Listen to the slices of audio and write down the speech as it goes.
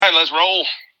right, let's roll.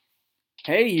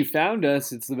 Hey, you found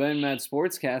us. It's the Ben and Matt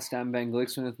Sportscast. I'm Ben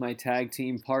Glicksman with my tag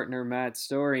team partner, Matt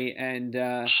Story. And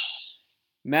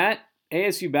Matt,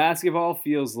 ASU basketball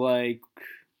feels like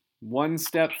one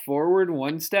step forward,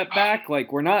 one step back.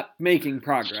 Like we're not making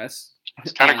progress.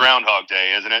 It's kind of Groundhog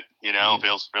Day, isn't it?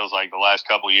 Feels like the last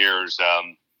couple years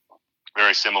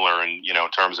very similar, and in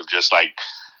terms of just like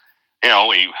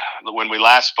when we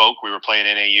last spoke, we were playing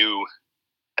NAU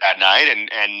that night,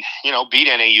 and beat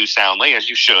NAU soundly as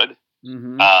you should.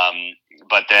 Mm-hmm.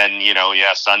 But then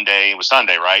Sunday, it was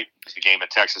Sunday, right? It was the game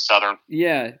at Texas Southern.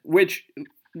 Yeah, which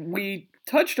we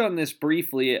touched on this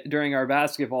briefly during our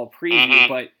basketball preview,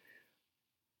 but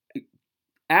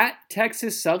at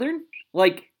Texas Southern,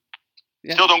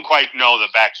 still don't quite know the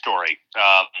backstory.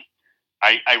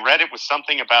 I read it was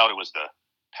something about it was the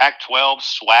Pac-12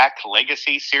 SWAC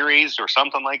Legacy Series or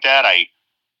something like that. I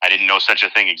didn't know such a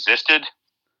thing existed.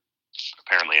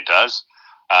 Apparently it does.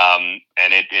 And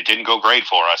it didn't go great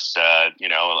for us.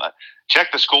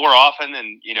 Check the score often,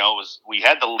 and we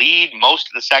had the lead most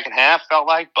of the second half, felt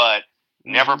like, but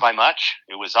never by much.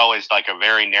 It was always like a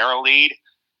very narrow lead,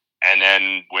 and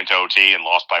then went to OT and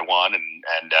lost by one.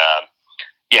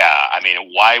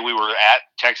 Why we were at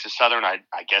Texas Southern, I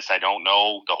guess I don't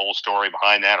know the whole story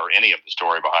behind that or any of the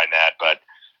story behind that, but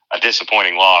a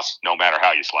disappointing loss, no matter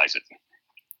how you slice it.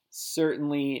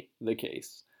 Certainly the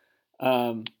case.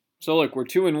 So look, we're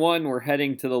 2-1. We're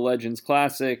heading to the Legends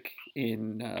Classic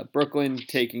in Brooklyn,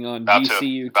 taking on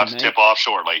VCU about tonight. To tip off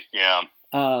shortly, yeah.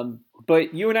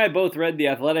 But you and I both read the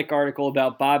Athletic article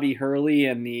about Bobby Hurley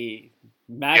and the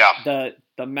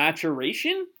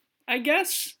maturation, I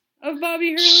guess, of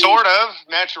Bobby Hurley. Sort of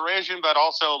maturation, but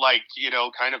also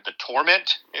kind of the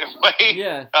torment in a way.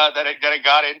 Yeah. That it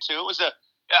got into. It was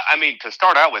to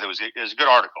start out with, it was a good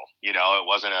article. It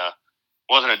wasn't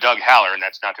a Doug Haller, and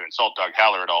that's not to insult Doug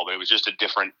Haller at all, but it was just a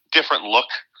different look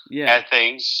at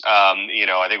things. I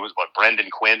think it was Brendan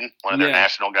Quinn, one of their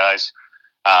national guys.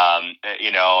 And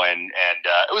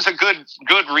it was a good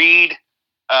read.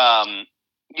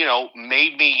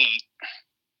 Made me.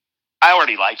 I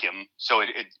already like him, so it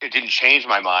didn't change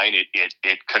my mind.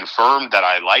 It confirmed that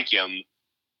I like him.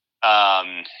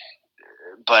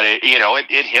 But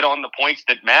it hit on the points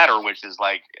that matter, which is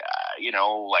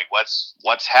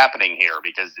what's happening here,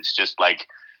 because it's just like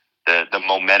the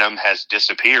momentum has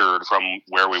disappeared from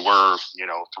where we were,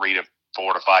 3 to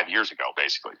 4 to 5 years ago,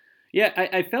 basically. Yeah,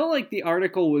 I felt like the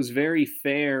article was very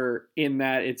fair in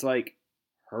that it's like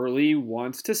Hurley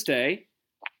wants to stay.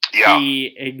 Yeah.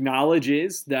 He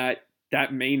acknowledges that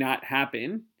may not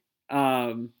happen.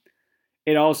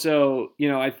 It also,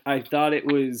 I thought it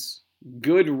was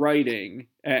good writing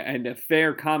and a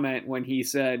fair comment when he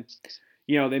said,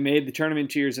 they made the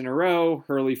tournament 2 years in a row.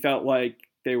 Hurley felt like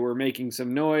they were making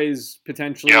some noise,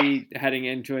 potentially heading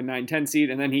into a 9-10 seed.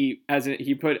 And then he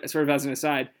put sort of as an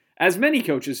aside, as many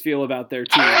coaches feel about their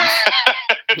teams.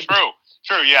 True.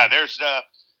 Yeah. There's,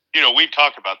 we've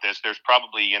talked about this. There's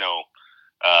probably,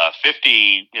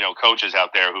 50, coaches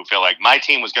out there who feel like my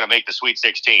team was going to make the Sweet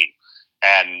 16.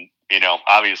 And,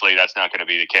 obviously that's not going to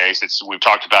be the case. We've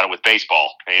talked about it with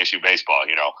baseball, ASU baseball,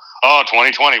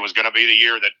 2020 was going to be the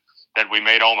year that we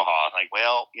made Omaha.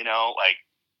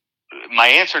 My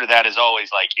answer to that is always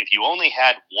if you only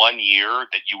had 1 year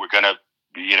that you were going to,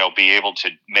 be able to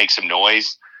make some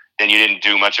noise, then you didn't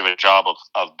do much of a job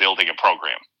of building a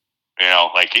program.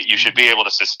 You should be able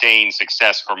to sustain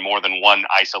success for more than one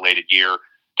isolated year.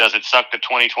 Does it suck that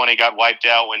 2020 got wiped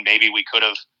out when maybe we could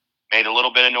have made a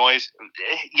little bit of noise?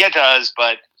 Yeah, it does,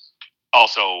 but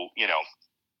also,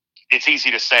 it's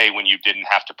easy to say when you didn't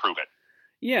have to prove it.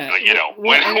 Yeah.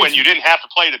 When you didn't have to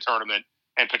play the tournament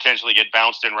and potentially get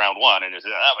bounced in round one, and it's,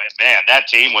 oh man, that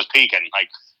team was peaking.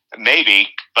 Maybe,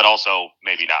 but also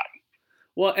maybe not.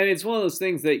 Well, and it's one of those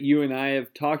things that you and I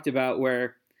have talked about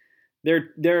where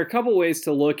there are a couple ways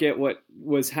to look at what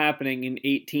was happening in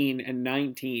 18 and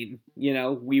 19.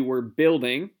 We were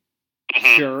building,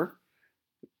 sure.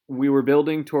 We were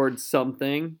building towards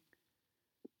something,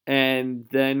 and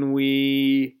then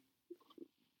we,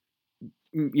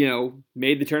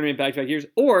 made the tournament back-to-back years.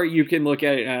 Or you can look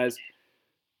at it as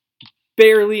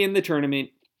barely in the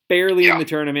tournament,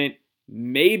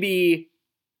 maybe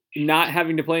not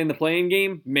having to play in the play-in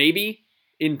game, maybe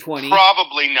in 20.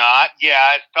 Probably not.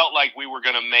 Yeah, it felt like we were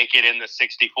going to make it in the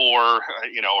 64, or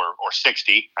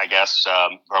 60, I guess,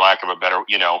 for lack of a better,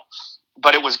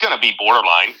 but it was going to be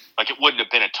borderline. It wouldn't have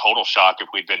been a total shock if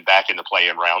we'd been back in the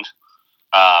play-in round.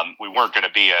 We weren't going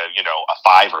to be a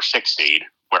 5 or 6 seed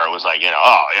where it was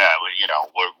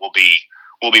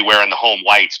we'll be wearing the home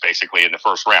whites basically in the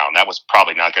first round. That was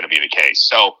probably not going to be the case.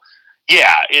 So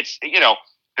yeah, it's,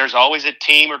 there's always a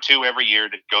team or two every year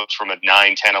that goes from a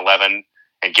 9, 10, 11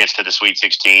 and gets to the Sweet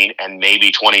 16, and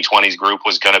maybe 2020's group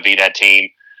was going to be that team,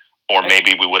 or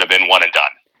maybe we would have been one and done.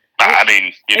 I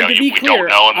mean, we don't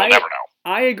know, and we'll never know.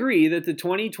 I agree that the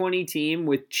 2020 team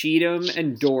with Cheatham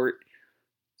and Dort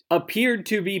appeared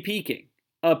to be peaking,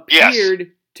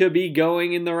 to be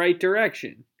going in the right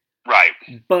direction. Right.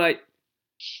 But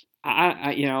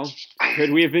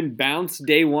could we have been bounced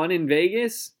day one in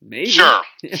Vegas? Maybe. Sure.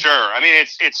 I mean,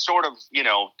 it's sort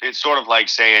of like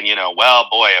saying, well,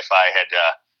 boy, if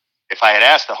I had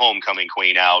asked the homecoming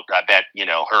queen out, I bet,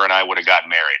 her and I would have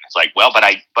gotten married. It's like, well, but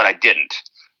I didn't.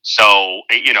 So,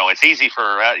 it's easy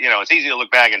it's easy to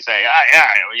look back and say, yeah,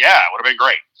 it would have been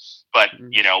great. But,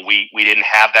 we didn't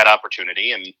have that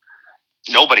opportunity, and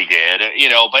nobody did,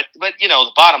 but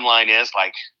the bottom line is,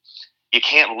 like, you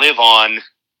can't live on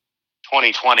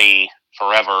 2020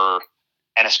 forever.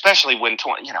 And especially when,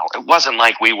 it wasn't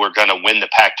like we were going to win the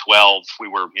Pac-12. We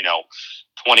were,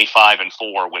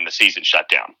 25-4 when the season shut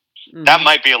down. Mm-hmm. That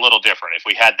might be a little different. If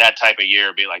we had that type of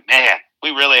year, be like, man, we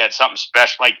really had something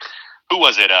special. Like, who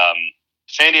was it?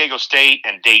 San Diego State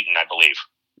and Dayton, I believe.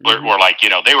 Mm-hmm. Were like,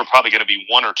 they were probably going to be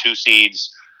 1 or 2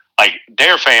 seeds. Like,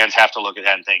 their fans have to look at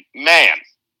that and think, man,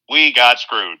 we got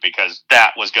screwed, because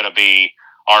that was going to be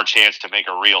our chance to make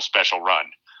a real special run.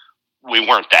 We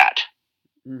weren't that.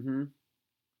 Mm-hmm.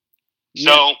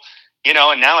 Yeah. So,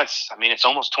 and now it's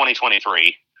almost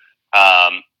 2023.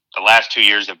 The last 2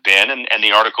 years have been, and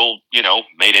the article,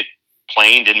 made it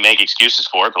plain, didn't make excuses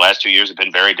for it. The last 2 years have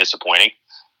been very disappointing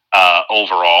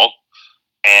overall.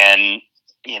 And,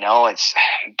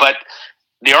 but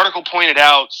the article pointed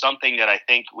out something that I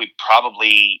think we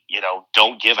probably,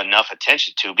 don't give enough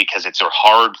attention to, because it's a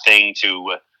hard thing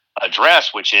to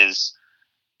address, which is,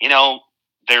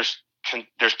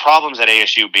 there's problems at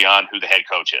ASU beyond who the head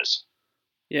coach is.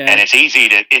 Yeah. And it's easy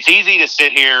to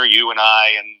sit here, you and I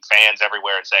and fans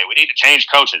everywhere, and say we need to change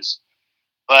coaches.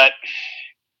 But,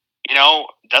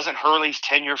 doesn't Hurley's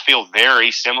tenure feel very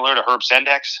similar to Herb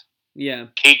Sendek's? Yeah.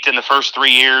 Peaked in the first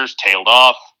 3 years, tailed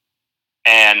off.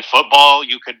 And football,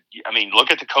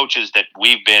 look at the coaches that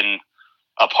we've been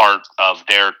a part of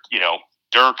their,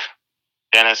 Dirk,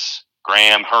 Dennis,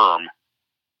 Graham, Herm.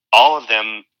 All of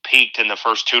them peaked in the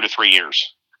first 2 to 3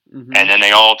 years. Mm-hmm. And then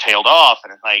they all tailed off.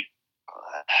 And it's like,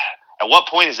 at what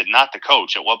point is it not the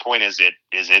coach? At what point is it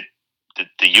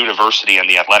the university and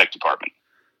the athletic department?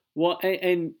 Well,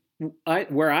 and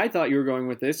where I thought you were going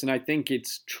with this, and I think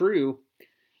it's true,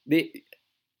 the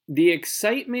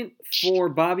excitement for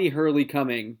Bobby Hurley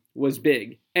coming was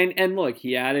big. And look,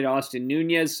 he added Austin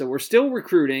Nunez, so we're still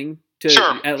recruiting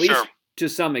at least to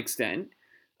some extent.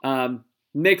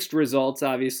 Mixed results,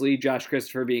 obviously. Josh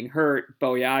Christopher being hurt,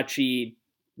 Boyachi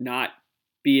not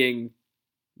being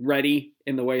ready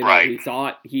in the way that we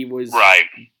thought he was,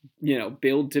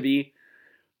 billed to be.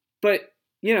 But,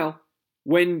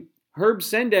 when Herb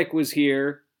Sendek was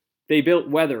here, they built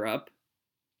weather up.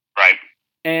 Right.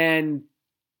 And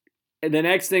the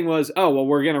next thing was,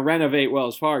 we're going to renovate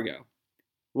Wells Fargo.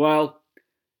 Well,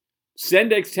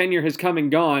 Sendek's tenure has come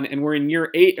and gone, and we're in year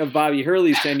 8 of Bobby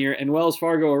Hurley's tenure, and Wells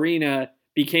Fargo Arena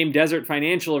became Desert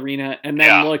Financial Arena, and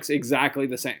then looks exactly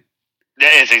the same.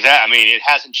 It's it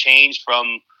hasn't changed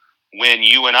from when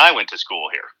you and I went to school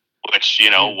here, which,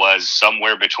 was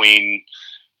somewhere between,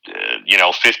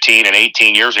 15 and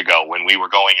 18 years ago when we were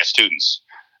going as students.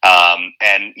 And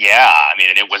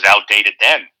it was outdated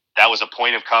then. That was a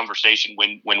point of conversation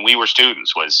when we were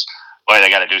students was, boy, they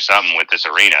got to do something with this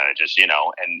arena. Just,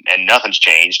 and nothing's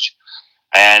changed.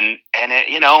 And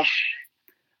it,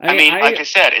 like I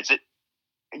said,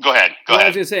 go ahead. I was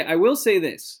going to say, I will say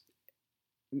this.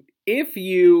 If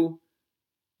you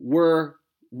were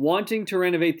wanting to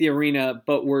renovate the arena,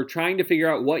 but were trying to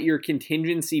figure out what your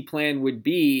contingency plan would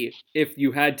be if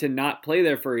you had to not play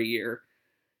there for a year,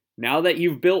 now that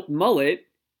you've built Mullet,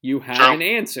 you have an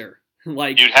answer.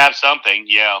 Like, you'd have something,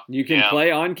 yeah. You can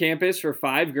play on campus for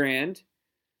 $5,000,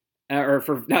 or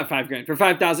for not $5,000, for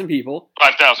 5,000 people.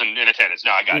 5,000 in attendance.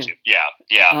 No, I got you.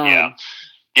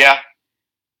 Yeah.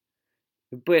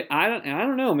 But I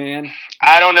don't know, man.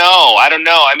 I don't know.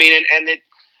 And it,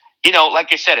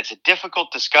 like I said, it's a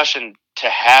difficult discussion to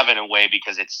have in a way,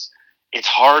 because it's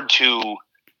hard.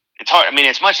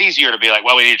 It's much easier to be like,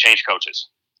 well, we need to change coaches.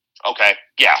 Okay,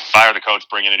 yeah, fire the coach,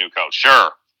 bring in a new coach.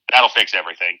 Sure, that'll fix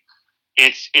everything.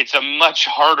 It's a much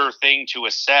harder thing to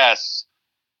assess.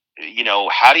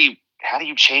 How do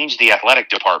you change the athletic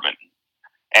department,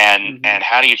 and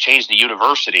how do you change the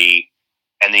university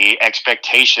and the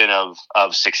expectation of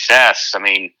success?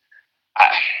 You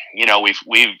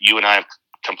and I have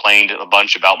complained a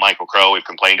bunch about Michael Crow. We've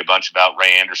complained a bunch about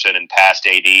Ray Anderson and past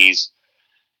ADs.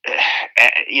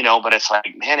 but it's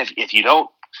like, man, if you don't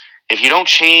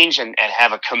change and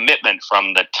have a commitment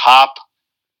from the top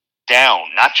down,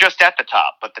 not just at the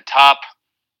top, but the top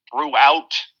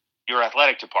throughout your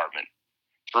athletic department,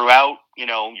 throughout,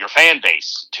 your fan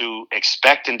base, to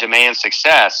expect and demand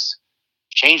success,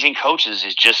 changing coaches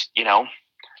is just,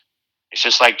 it's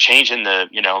just like changing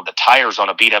the tires on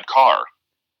a beat up car.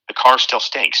 The car still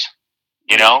stinks,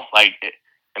 like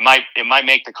it might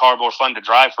make the car more fun to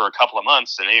drive for a couple of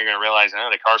months, and then you're going to realize,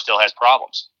 the car still has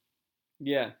problems.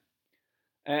 Yeah.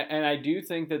 And I do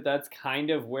think that that's kind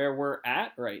of where we're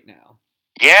at right now.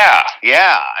 Yeah.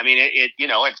 I mean, it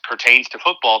pertains to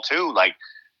football too. Like,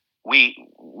 we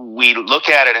look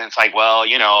at it and it's like, well,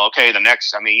 okay, the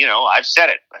next, I've said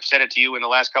it to you in the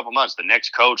last couple of months. The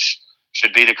next coach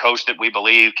should be the coach that we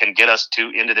believe can get us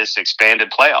into this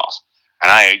expanded playoffs.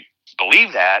 And I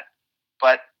believe that,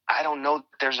 but I don't know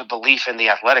that there's a belief in the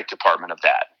athletic department of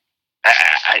that.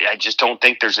 I just don't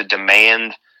think there's a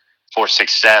demand for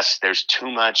success. There's too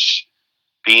much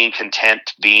being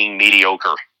content, being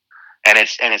mediocre. And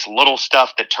it's little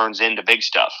stuff that turns into big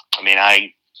stuff. I mean,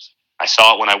 I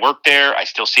saw it when I worked there. I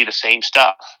still see the same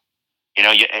stuff.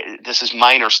 This is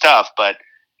minor stuff, but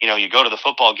you go to the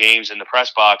football games in the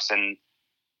press box, and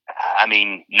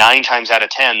 9 times out of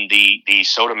 10, the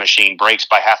soda machine breaks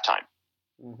by halftime,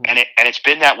 and it's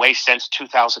been that way since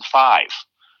 2005.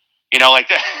 Like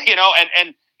that.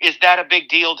 And is that a big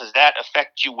deal? Does that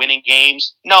affect you winning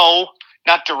games? No,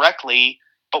 not directly.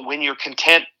 But when you're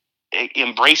content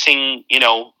embracing,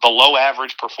 below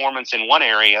average performance in one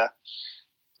area,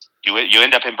 you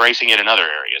end up embracing it in other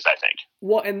areas, I think.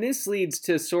 Well, and this leads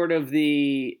to sort of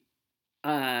the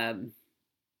Todd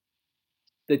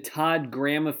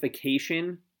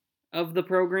Grahamification of the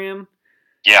program.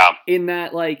 Yeah. In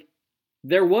that, like,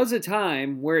 there was a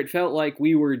time where it felt like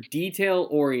we were detail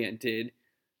oriented,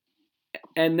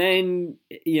 and then,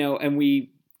 and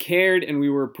we cared and we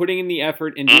were putting in the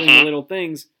effort and doing the little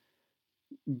things,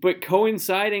 but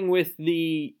coinciding with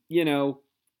the,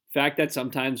 fact that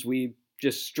sometimes we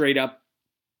just straight up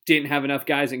didn't have enough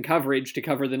guys in coverage to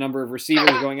cover the number of receivers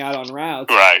going out on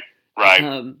routes. Right.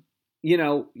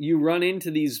 You run into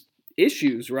these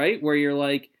issues, right? Where you're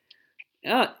like,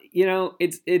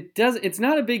 it's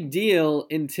not a big deal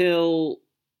until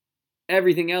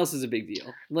everything else is a big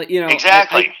deal. Like,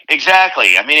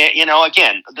 Exactly. I mean,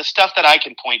 again, the stuff that I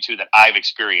can point to that I've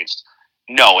experienced,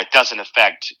 no, it doesn't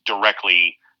affect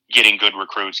directly getting good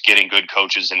recruits, getting good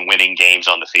coaches, and winning games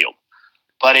on the field.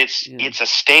 But it's a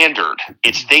standard.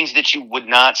 It's things that you would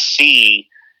not see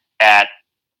at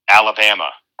Alabama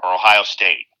or Ohio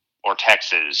State or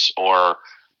Texas or,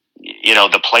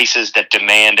 the places that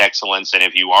demand excellence. And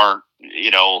if you aren't,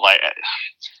 like,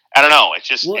 I don't know. It's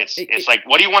just, it's like,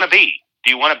 what do you want to be?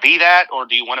 Do you want to be that, or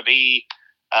do you want to be,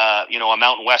 a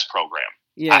Mountain West program?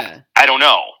 Yeah. I don't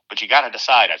know, but you got to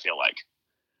decide, I feel like.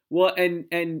 Well,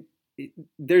 and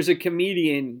there's a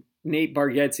comedian, Nate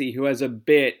Bargatze, who has a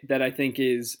bit that I think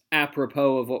is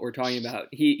apropos of what we're talking about.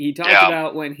 He talked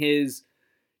about when he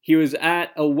was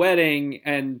at a wedding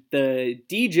and the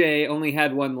DJ only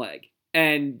had one leg.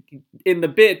 And in the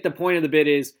bit, the point of the bit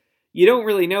is you don't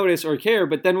really notice or care,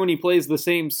 but then when he plays the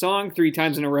same song 3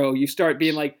 times in a row, you start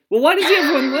being like, well, why does he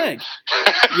have one leg?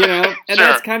 And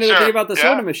that's kind of the thing about the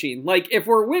soda machine. Like, if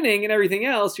we're winning and everything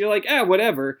else, you're like,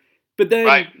 whatever. But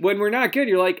then when we're not good,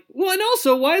 you're like, well, and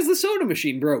also, why is the soda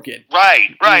machine broken?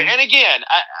 Right. And again,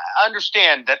 I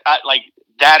understand that,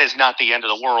 that is not the end of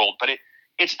the world, but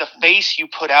it's the face you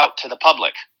put out to the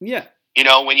public. Yeah.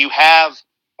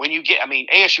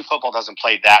 ASU football doesn't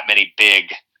play that many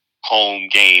big home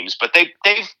games, but they've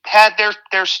had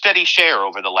their steady share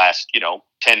over the last,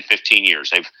 10, 15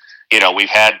 years. We've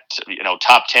had,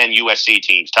 top 10 USC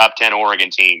teams, top 10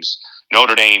 Oregon teams.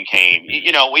 Notre Dame came.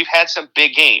 We've had some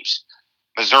big games.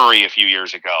 Missouri a few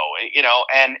years ago.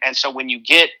 And so when you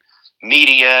get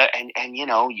media and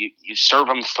you serve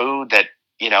them food that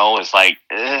is like,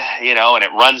 and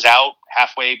it runs out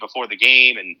halfway before the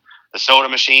game, and the soda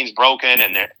machine's broken,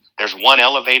 and there's one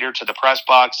elevator to the press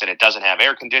box, and it doesn't have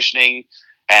air conditioning,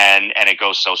 and it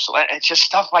goes so slow. It's just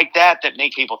stuff like that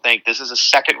make people think this is a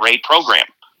second-rate program.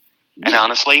 Yeah. And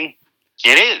honestly,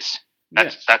 it is.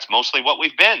 That's mostly what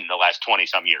we've been the last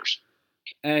 20-some years.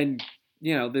 And,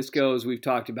 this goes, we've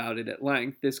talked about it at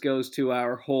length, this goes to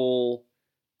our whole,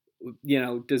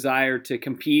 desire to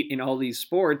compete in all these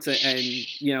sports.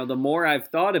 And, the more I've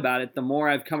thought about it, the more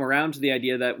I've come around to the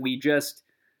idea that we just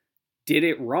did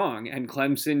it wrong and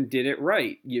Clemson did it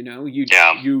right.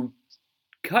 You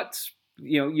cut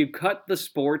the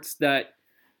sports that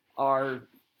our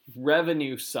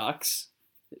revenue sucks.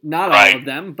 Not all of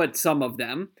them, but some of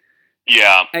them.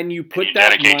 Yeah. And you put you that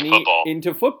dedicate to money football.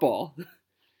 into football.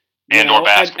 Or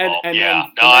basketball. And yeah.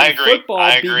 then I agree.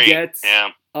 football begets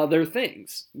Yeah. other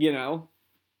things,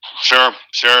 Sure.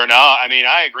 No, I mean,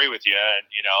 I agree with you, and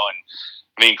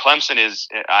I mean, Clemson is,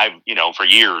 for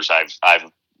years,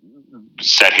 I've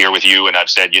sat here with you and I've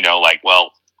said,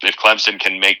 well, if Clemson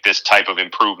can make this type of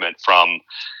improvement from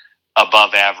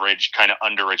above average, kind of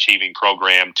underachieving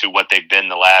program to what they've been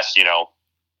the last,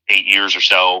 8 years or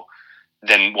so,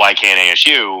 then why can't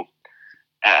ASU?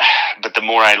 But the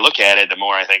more I look at it, the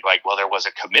more I think well, there was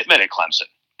a commitment at Clemson.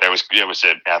 There was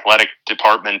an athletic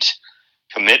department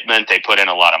commitment. They put in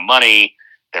a lot of money.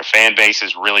 Their fan base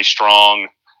is really strong.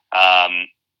 I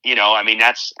mean,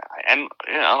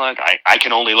 I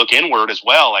can only look inward as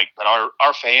well. But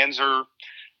our fans are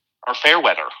fair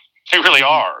weather. They really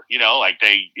are. We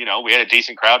had a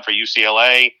decent crowd for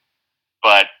UCLA,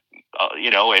 but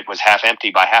it was half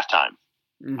empty by halftime.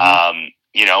 Mm-hmm.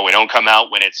 We don't come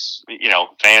out when it's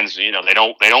fans. They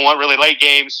don't want really late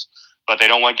games, but they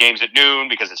don't want games at noon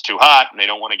because it's too hot, and they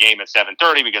don't want a game at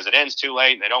 7:30 because it ends too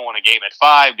late. And they don't want a game at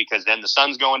 5 because then the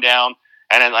sun's going down.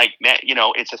 And then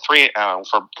it's a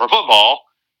for football.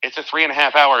 It's a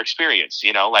 3.5 hour experience.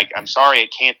 I'm sorry,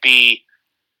 it can't be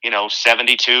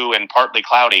 72 and partly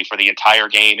cloudy for the entire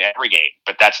game, every game.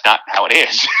 But that's not how it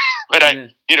is. But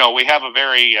we have a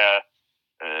very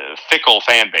fickle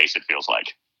fan base. It feels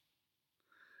like.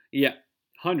 Yeah,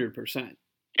 100%.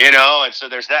 And so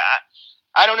there's that.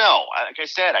 I don't know. Like I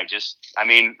said,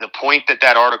 the point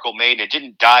that article made, it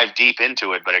didn't dive deep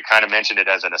into it, but it kind of mentioned it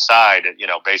as an aside,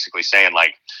 basically saying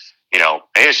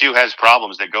ASU has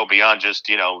problems that go beyond just,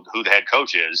 who the head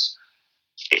coach is.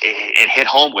 It hit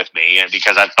home with me, and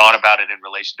because I've thought about it in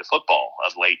relation to football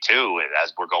of late too,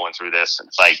 as we're going through this. And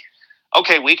it's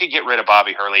okay, we could get rid of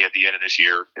Bobby Hurley at the end of this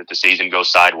year if the season goes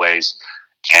sideways,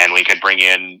 and we could bring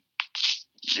in,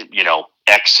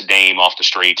 X name off the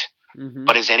street. Mm-hmm.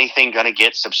 But is anything going to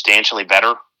get substantially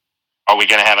better? Are we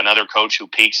going to have another coach who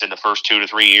peaks in the first 2 to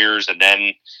 3 years and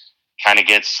then kind of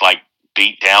gets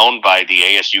beat down by the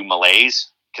ASU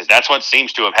malaise? Because that's what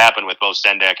seems to have happened with both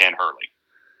Sendek and Hurley.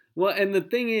 Well, and the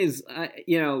thing is,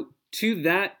 to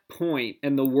that point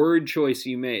and the word choice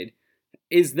you made,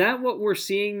 is that what we're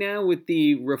seeing now with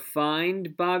the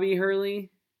refined Bobby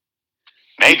Hurley?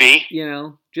 Maybe.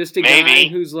 Just a guy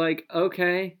who's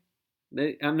okay,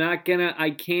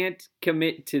 I can't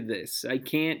commit to this. I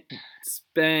can't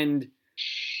spend,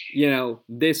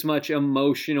 this much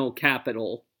emotional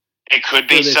capital. It could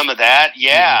be some of that.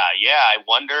 Yeah. I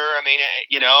wonder,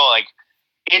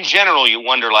 in general, you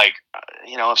wonder,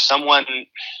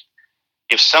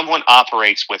 if someone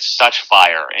operates with such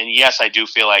fire, and yes, I do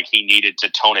feel like he needed to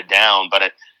tone it down,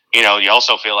 but you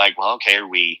also feel well, okay, are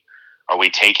we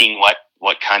taking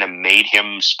what kind of made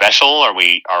him special? Are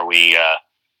we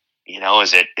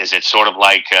is it sort of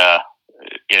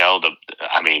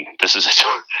this is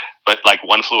but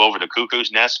One Flew Over the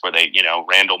Cuckoo's Nest, where they,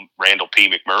 Randall P.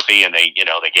 McMurphy, and they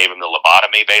gave him the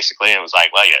lobotomy basically, and it was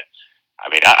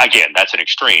again, that's an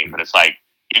extreme, but it's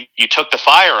you took the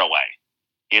fire away,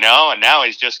 and now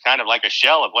he's just kind of like a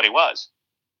shell of what he was.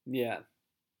 Yeah.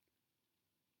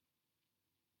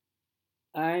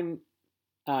 I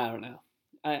don't know.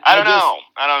 I don't know.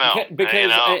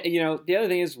 Because, the other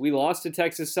thing is we lost to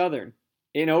Texas Southern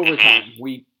in overtime.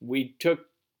 Mm-hmm. We took,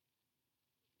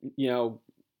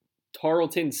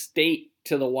 Tarleton State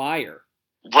to the wire.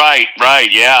 Right.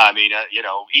 Yeah.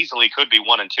 Easily could be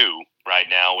 1-2 right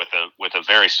now with a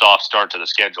very soft start to the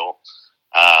schedule.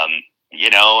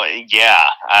 Yeah.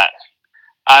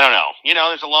 I don't know.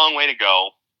 There's a long way to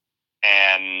go,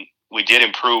 and we did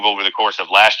improve over the course of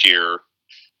last year.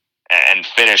 And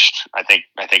finished, I think,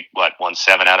 won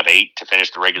 7 out of 8 to finish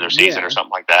the regular season or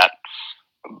something like that.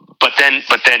 But then,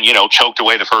 choked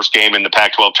away the first game in the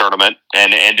Pac-12 tournament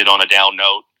and ended on a down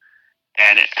note.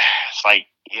 And it's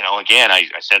again, I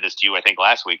said this to you, I think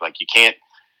last week, you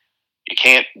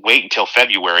can't wait until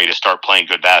February to start playing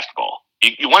good basketball.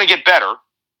 You want to get better.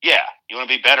 Yeah. You want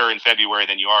to be better in February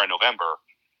than you are in November,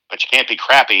 but you can't be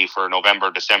crappy for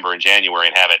November, December, and January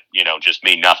and have it, just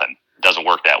mean nothing. Doesn't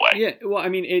work that way. Yeah, well,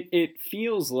 it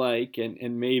feels like,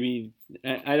 and maybe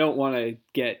I don't want to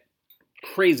get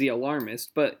crazy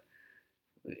alarmist, but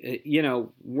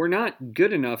we're not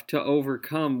good enough to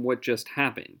overcome what just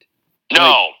happened.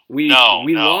 No, we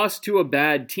lost to a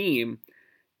bad team,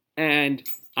 and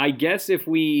I guess if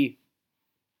we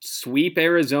sweep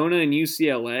Arizona and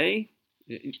UCLA.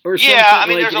 Yeah,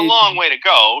 there's a long way to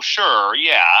go. Sure,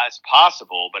 yeah, it's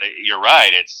possible, but you're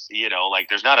right. It's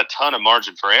there's not a ton of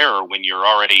margin for error when you're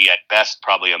already at best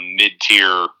probably a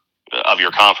mid-tier of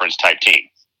your conference type team.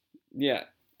 Yeah,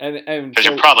 because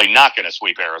you're probably not going to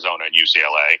sweep Arizona and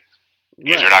UCLA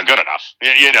because they're not good enough.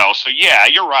 So yeah,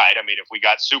 you're right. I mean, if we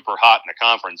got super hot in the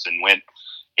conference and went,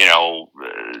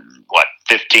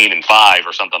 15-5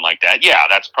 or something like that, yeah,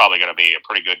 that's probably going to be a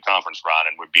pretty good conference run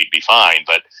and would be fine.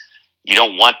 But you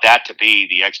don't want that to be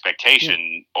the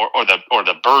expectation or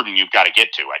the burden you've got to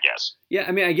get to, I guess. Yeah,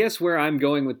 I mean, I guess where I'm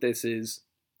going with this is,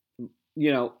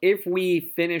 if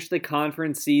we finish the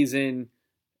conference season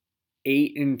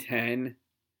 8-10,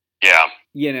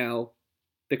 the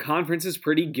conference is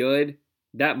pretty good.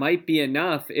 That might be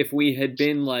enough if we had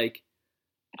been 12-1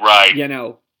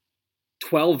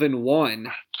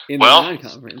 in the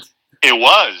non-conference. It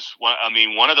was. I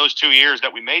mean, one of those 2 years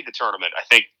that we made the tournament, I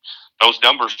think those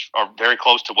numbers are very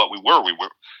close to what we were.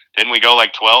 Didn't we go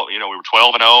 12? We were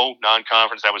 12-0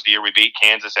 non-conference. That was the year we beat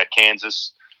Kansas at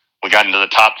Kansas. We got into the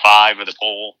top 5 of the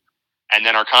poll, and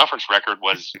then our conference record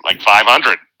was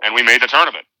 500, and we made the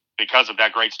tournament because of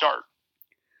that great start.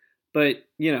 But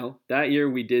that year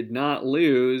we did not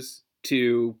lose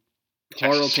to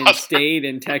Tarleton State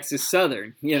and Texas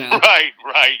Southern. Right,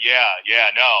 yeah,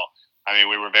 no. I mean,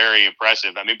 we were very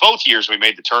impressive. I mean, both years we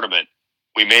made the tournament,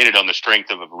 we made it on the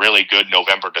strength of a really good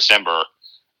November, December,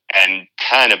 and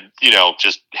kind of,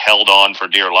 just held on for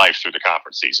dear life through the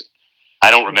conference season. I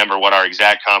don't remember what our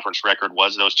exact conference record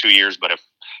was those 2 years, but if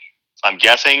I'm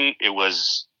guessing it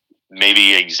was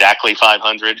maybe exactly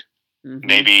 500,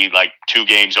 maybe 2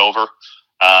 games over.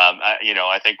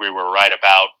 I think we were right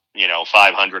about,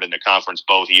 500 in the conference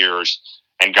both years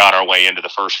and got our way into the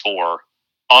first 4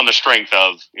 on the strength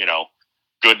of,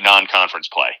 good non-conference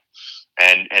play.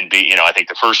 And I think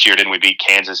the first year, didn't we beat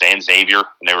Kansas and Xavier?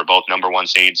 And they were both number 1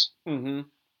 seeds. Mm-hmm.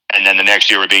 And then the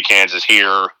next year we beat Kansas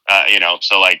here,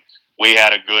 so we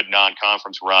had a good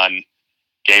non-conference run,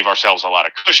 gave ourselves a lot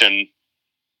of cushion.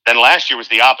 Then last year was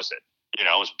the opposite. It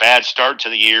was bad start to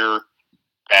the year,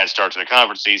 bad start to the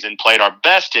conference season, played our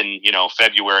best in,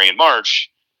 February and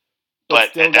March.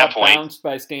 But still at that point, bounced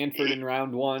by Stanford in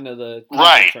round 1 of the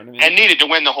tournament. And needed to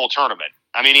win the whole tournament.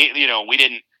 I mean, we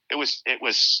didn't. It was.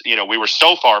 We were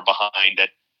so far behind that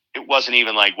it wasn't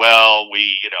even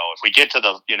if we get to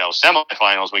the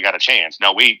semifinals, we got a chance.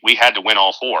 No, we had to win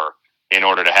all 4 in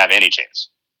order to have any chance.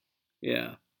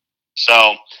 Yeah.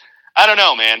 So I don't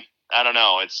know, man. I don't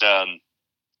know. It's I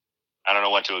don't know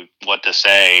what to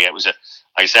say. It was like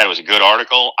I said, it was a good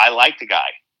article. I like the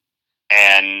guy.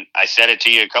 And I said it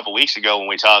to you a couple weeks ago when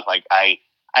we talked, I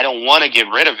don't want to get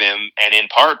rid of him. And in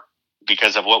part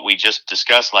because of what we just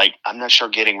discussed, I'm not sure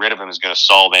getting rid of him is going to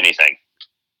solve anything.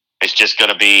 It's just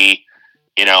going to be,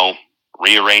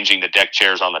 rearranging the deck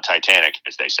chairs on the Titanic,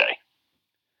 as they say.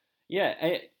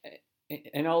 Yeah.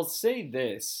 And I'll say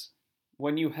this.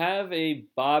 When you have a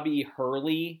Bobby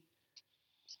Hurley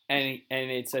and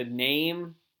it's a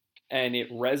name and it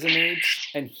resonates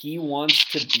and he wants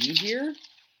to be here.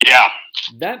 Yeah.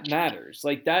 That matters.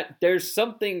 That there's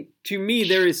something to me,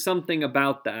 there is something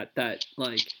about that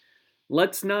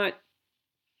let's not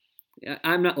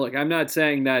I'm not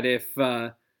saying that if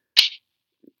an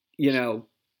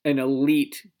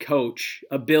elite coach,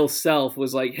 a Bill Self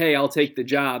was hey, I'll take the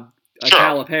job, a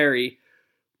Calipari,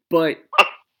 but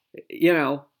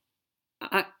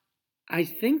I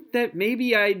think that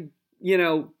maybe I'd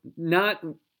not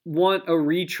want a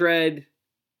retread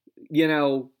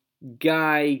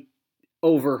guy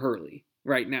over Hurley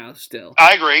right now still.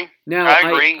 I agree. Now,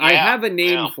 I have a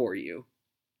name for you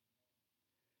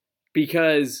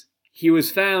because he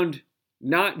was found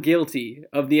not guilty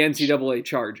of the NCAA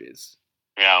charges.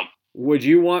 Yeah. Would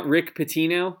you want Rick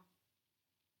Pitino?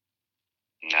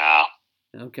 No.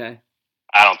 Okay.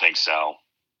 I don't think so.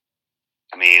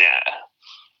 I mean,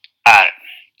 I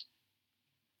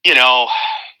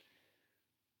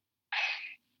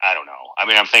don't know. I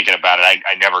mean, I'm thinking about it.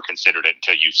 I never considered it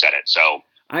until you said it. So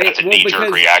that's a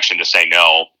knee-jerk reaction to say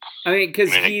no. I mean,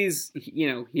 because he has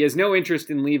no interest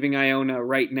in leaving Iona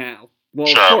right now. Well,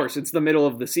 sure. Of course, it's the middle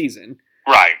of the season.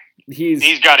 Right.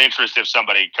 He's got interest if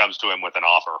somebody comes to him with an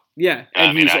offer. Yeah,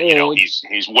 and he's old.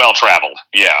 He's well traveled.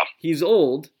 Yeah. He's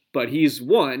old, but he's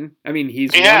won. I mean,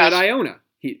 he's won at Iona.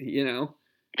 I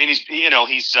mean, he's we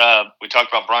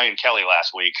talked about Brian Kelly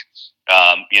last week.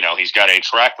 He's got a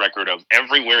track record of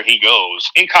everywhere he goes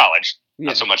in college,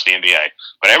 not so much the NBA,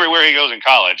 but everywhere he goes in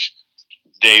college,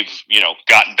 they've,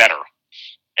 gotten better.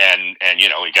 And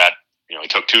he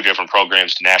took 2 different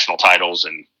programs to national titles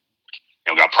and,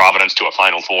 got Providence to a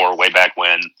Final Four way back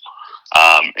when.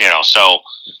 So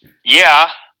yeah,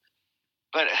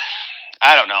 but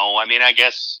I don't know. I mean, I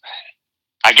guess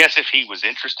if he was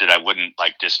interested, I wouldn't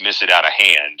dismiss it out of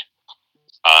hand.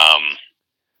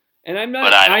 And I'm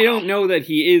not. I don't know that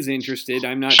he is interested.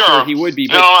 I'm not sure he would be.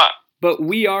 But, no, But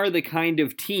we are the kind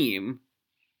of team,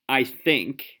 I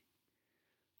think,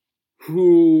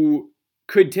 who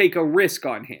could take a risk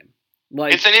on him.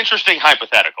 Like, it's an interesting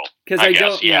hypothetical.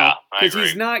 Because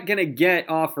he's not going to get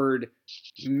offered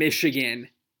Michigan.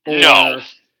 Or, no.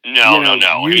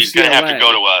 He's going to have to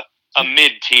go to a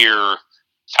mid-tier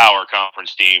power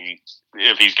conference team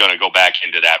if he's going to go back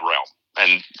into that realm.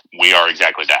 And we are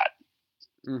exactly that.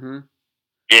 Mm-hmm.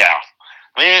 Yeah.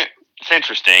 I mean, it's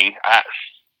interesting.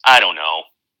 I don't know.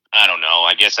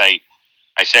 I guess I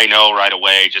say no right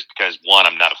away just because, one,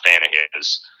 I'm not a fan of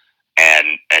his.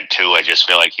 And two, I just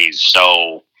feel like he's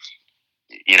so,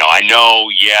 I know,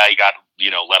 he got,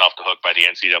 let off the hook by the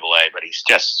NCAA, but he's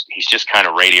just kind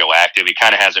of radioactive. He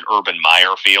kind of has an Urban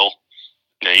Meyer feel.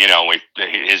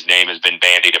 His name has been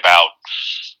bandied about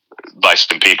by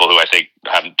some people who I think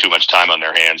have too much time on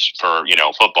their hands for,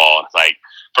 football. Like,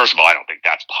 first of all, I don't think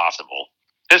that's possible.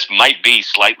 This might be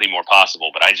slightly more possible,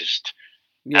 but I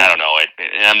don't know.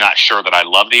 I'm not sure that I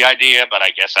love the idea, but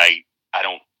I guess I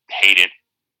don't hate it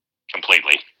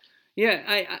completely.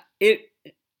 Yeah,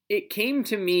 it came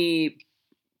to me,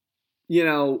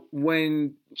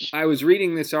 when I was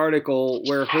reading this article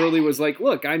where Hurley was like,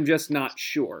 look, I'm just not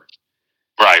sure.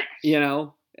 Right.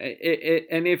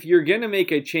 And if you're going to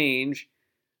make a change,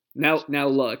 now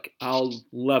look, I'll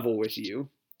level with you.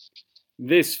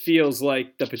 This feels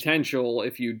like the potential,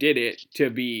 if you did it, to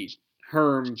be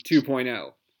Herm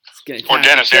 2.0. Or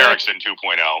Dennis Erickson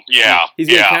 2.0. Yeah. He's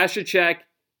going to cash a check.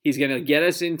 He's going to get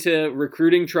us into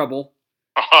recruiting trouble.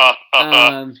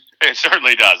 It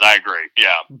certainly does. I agree.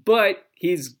 Yeah. But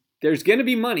there's going to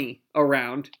be money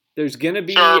around. There's going to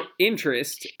be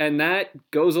interest, and that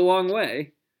goes a long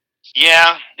way.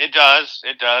 Yeah, it does.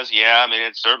 It does. Yeah, I mean,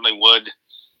 it certainly would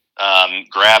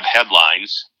grab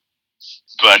headlines.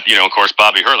 But, of course,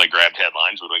 Bobby Hurley grabbed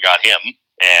headlines when we got him.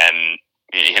 And,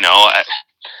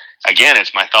 again,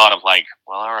 it's my thought of like,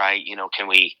 well, all right, can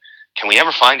we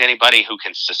ever find anybody who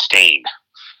can sustain?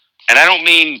 And I don't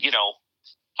mean,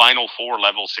 Final Four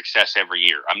level success every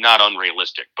year. I'm not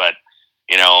unrealistic, but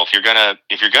if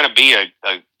you're gonna be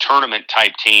a tournament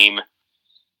type team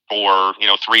for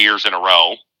 3 years in a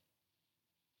row,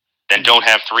 then don't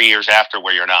have 3 years after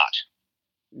where you're not.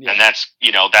 Yeah. And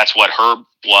that's what Herb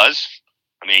was.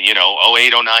 I mean, 08,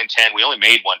 09, 10, we only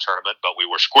made one tournament, but we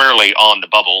were squarely on the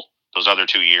bubble those other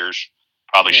 2 years.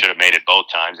 Probably should have made it both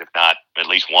times, if not at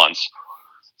least once.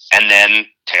 And then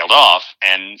tailed off.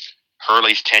 And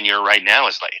Hurley's tenure right now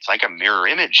is it's like a mirror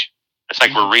image. It's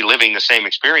like we're reliving the same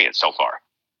experience so far.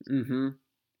 Mm-hmm.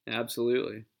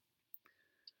 Absolutely.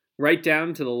 Right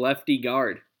down to the lefty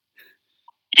guard.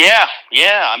 Yeah.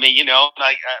 I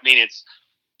mean,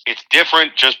 it's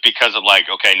different just because of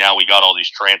okay, now we got all these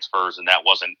transfers, and that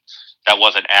wasn't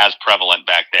as prevalent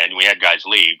back then. We had guys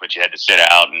leave, but you had to sit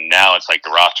out, and now it's like the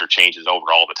roster changes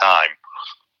over all the time.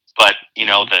 But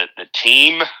the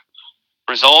team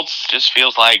results just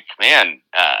feels like, man,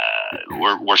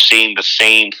 we're seeing the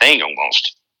same thing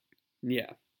almost.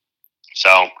 Yeah.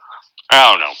 So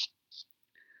I don't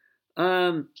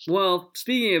know. Well,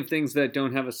 speaking of things that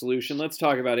don't have a solution, let's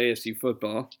talk about ASU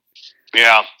football.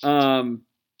 Yeah.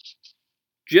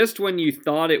 Just when you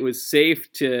thought it was safe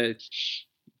to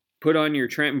put on your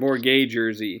Trenton Bourguet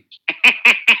jersey.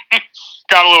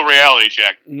 Got a little reality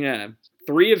check. Yeah.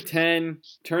 3 of 10,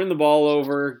 turned the ball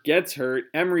over, gets hurt.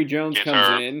 Emory Jones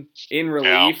comes in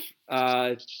relief.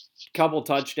 Yeah. Couple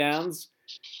touchdowns.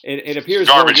 It appears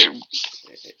garbage.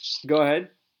 Go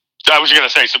ahead. I was going to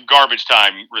say some garbage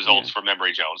time results from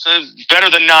Emory Jones. Better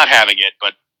than not having it,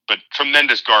 but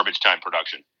tremendous garbage time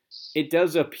production. It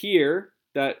does appear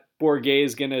that Bourguet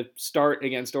is going to start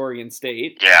against Oregon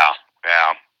State. Yeah.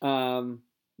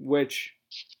 Which,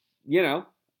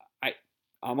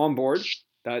 I'm on board.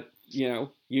 That, you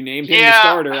named him the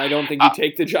starter. I don't think you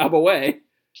take the job away.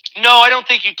 No, I don't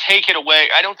think you take it away.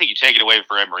 I don't think you take it away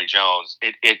for Emory Jones.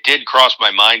 It did cross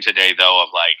my mind today, though, of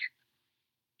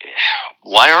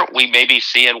why aren't we maybe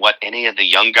seeing what any of the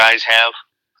young guys have?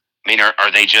 I mean,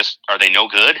 are they no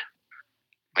good?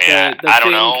 Man, I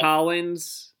don't know.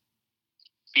 Collins.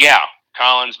 Yeah,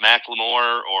 Collins,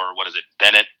 McLemore, or what is it,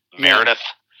 Bennett, Meredith?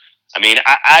 I mean,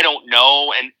 I don't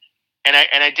know, and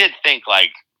I did think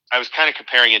I was kind of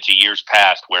comparing it to years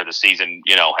past where the season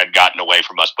had gotten away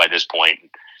from us by this point.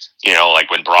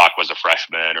 When Brock was a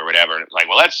freshman or whatever.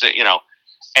 Well, that's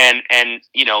and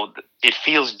it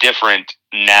feels different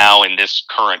now in this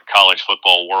current college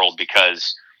football world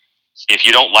because if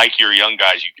you don't like your young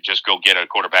guys, you could just go get a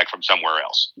quarterback from somewhere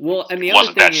else. Well, and it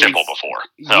wasn't that simple before.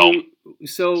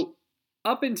 So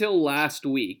up until last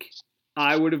week,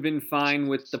 I would have been fine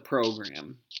with the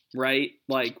program, right?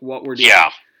 Like what we're doing.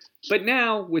 Yeah. But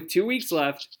now, with 2 weeks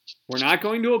left, we're not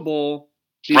going to a bowl.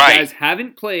 These Right. guys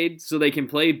haven't played, so they can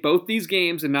play both these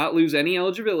games and not lose any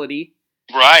eligibility.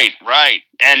 Right.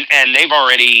 And they've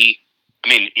already, I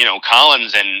mean,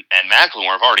 Collins and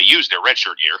McLemore have already used their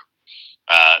redshirt year.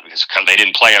 Because they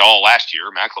didn't play at all last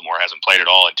year. McLemore hasn't played at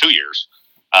all in 2 years.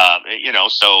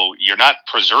 So you're not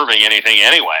preserving anything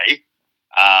anyway.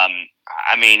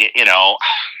 I mean,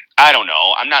 I don't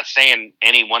know. I'm not saying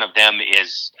any one of them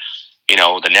is,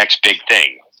 the next big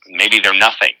thing. Maybe they're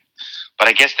nothing. But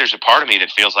I guess there's a part of me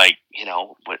that feels like,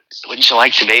 wouldn't you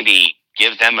like to maybe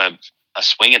give them a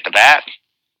swing at the bat?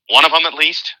 One of them at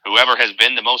least, whoever has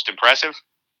been the most impressive.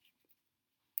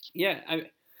 Yeah,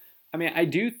 I mean, I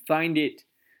do find it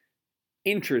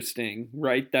interesting,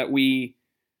 right, that we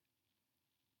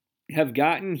have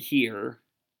gotten here,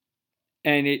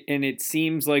 and it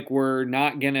seems like we're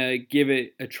not gonna give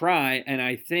it a try. And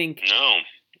I think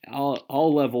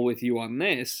I'll level with you on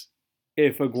this.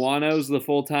 If Aguano's the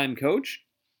full-time coach,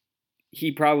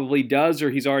 he probably does, or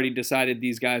he's already decided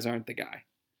these guys aren't the guy.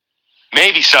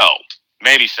 Maybe so.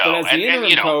 But as the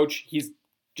interim coach, he's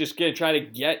just gonna try to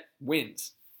get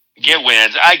wins. Get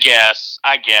wins, I guess,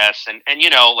 and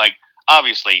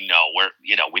obviously, no,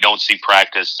 we don't see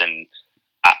practice, and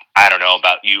I don't know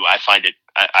about you. I found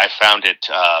it,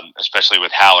 especially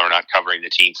with Haller not covering the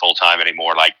team full time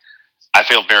anymore. Like, I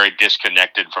feel very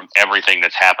disconnected from everything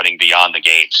that's happening beyond the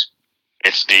games.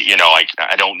 It's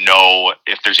I don't know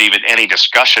if there's even any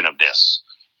discussion of this.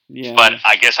 Yeah. But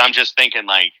I guess I'm just thinking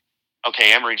like,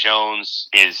 okay, Emory Jones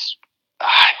is,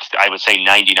 I would say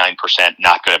 99%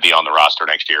 not going to be on the roster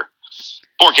next year.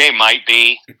 Bourguet might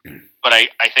be, but I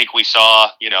think we saw,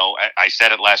 I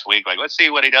said it last week, like, let's see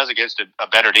what he does against a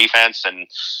better defense. And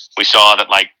we saw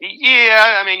that, like,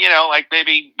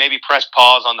 maybe press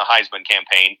pause on the Heisman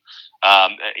campaign.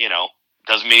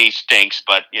 Doesn't mean he stinks,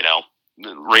 but,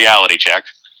 reality check.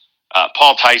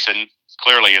 Paul Tyson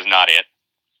clearly is not it.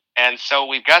 And so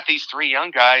we've got these 3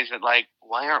 young guys that, like,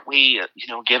 why aren't we,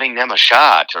 giving them a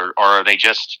shot? Or are they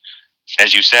just,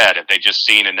 as you said, have they just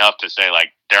seen enough to say,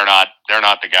 like, they're not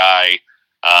the guy?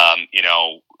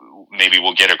 Maybe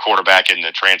we'll get a quarterback in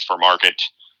the transfer market.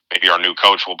 Maybe our new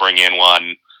coach will bring in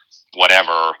one,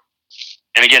 whatever.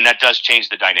 And again, that does change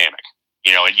the dynamic.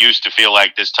 It used to feel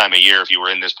like this time of year, if you were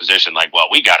in this position, like, well,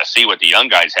 we got to see what the young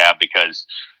guys have because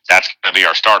that's going to be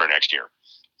our starter next year.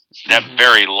 That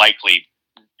very likely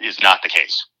is not the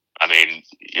case. I mean,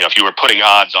 if you were putting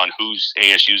odds on who's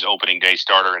ASU's opening day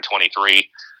starter in 23,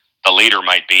 the leader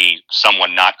might be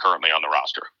someone not currently on the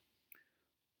roster.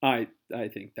 I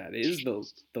think that is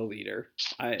the leader.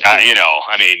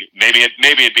 Maybe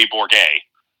it'd be Bourguet.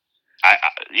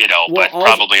 But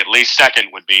probably at least second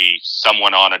would be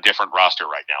someone on a different roster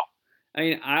right now. I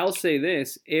mean, I'll say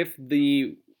this: if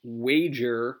the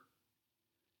wager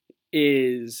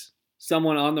is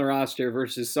someone on the roster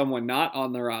versus someone not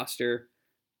on the roster,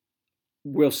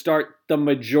 we'll start the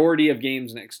majority of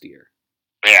games next year.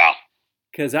 Yeah.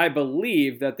 Because I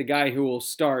believe that the guy who will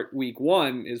start week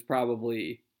 1 is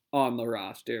probably on the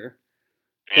roster.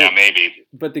 Yeah, maybe.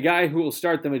 But the guy who will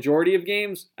start the majority of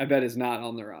games, I bet is not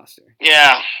on the roster.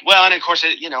 Yeah. Well, and of course,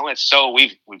 it's so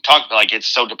we've talked like it's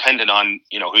so dependent on,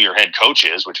 who your head coach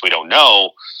is, which we don't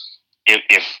know.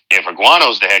 If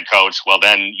Aguano's the head coach, well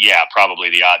then, yeah, probably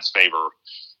the odds favor,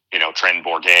 Trent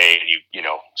Bourguet and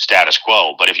status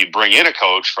quo. But if you bring in a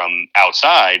coach from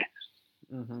outside,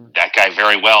 that guy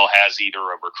very well has either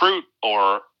a recruit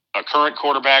or a current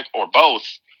quarterback or both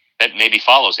that maybe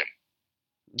follows him.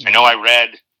 I know I read,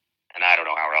 and I don't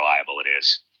know how reliable it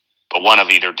is, but one of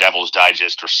either Devil's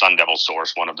Digest or Sun Devil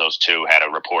Source, one of those two, had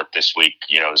a report this week,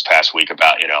 this past week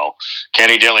about,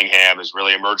 Kenny Dillingham is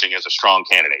really emerging as a strong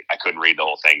candidate. I couldn't read the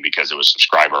whole thing because it was a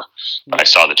subscriber, but I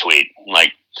saw the tweet. I'm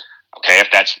like, okay,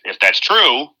 if that's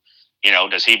true,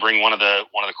 does he bring one of the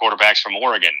quarterbacks from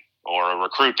Oregon or a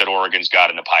recruit that Oregon's got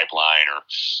in the pipeline or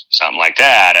something like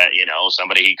that?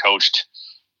 Somebody he coached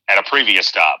at a previous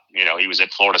stop. He was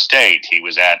at Florida State. He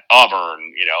was at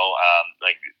Auburn.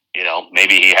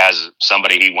 Maybe he has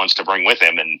somebody he wants to bring with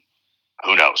him, and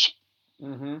who knows?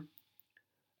 Mm-hmm.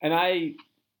 And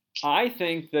I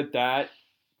think that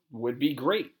would be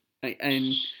great.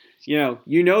 And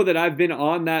that I've been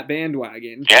on that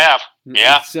bandwagon.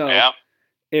 Yeah. So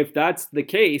if that's the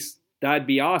case, that'd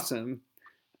be awesome.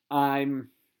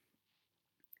 I'm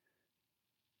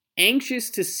anxious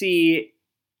to see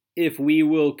if we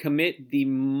will commit the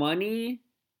money,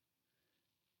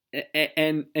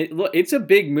 and look, it's a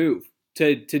big move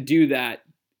to do that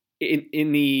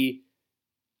in the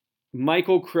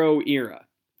Michael Crow era,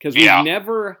 because we've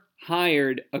never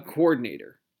hired a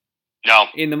coordinator. No.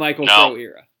 In the Michael Crow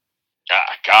era.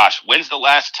 Gosh, when's the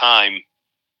last time?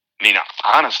 I mean,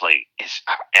 honestly,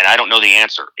 and I don't know the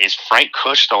answer. Is Frank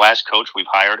Kush the last coach we've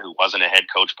hired who wasn't a head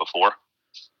coach before?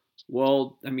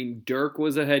 Well, I mean, Dirk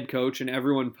was a head coach, and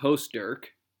everyone post Dirk.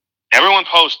 Everyone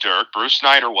post Dirk. Bruce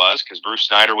Snyder was, because Bruce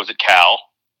Snyder was at Cal.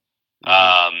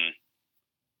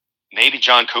 Maybe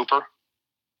John Cooper.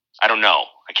 I don't know.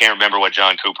 I can't remember what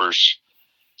John Cooper's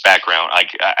background.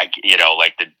 Like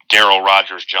the Darryl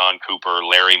Rogers, John Cooper,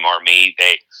 Larry Marmee.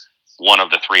 One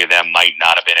of the three of them might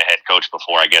not have been a head coach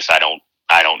before. I guess I don't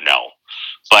know.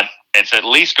 But it's at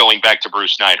least going back to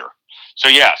Bruce Snyder. So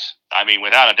yes, I mean,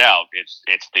 without a doubt,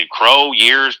 it's the Crow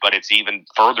years, but it's even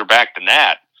further back than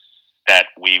that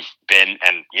we've been.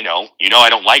 And I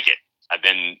don't like it. I've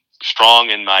been strong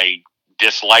in my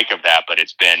dislike of that, but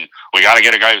it's been, we got to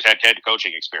get a guy who's had head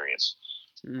coaching experience.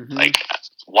 Mm-hmm. Like,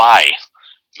 why?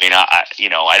 I mean,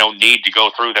 I don't need to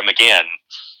go through them again,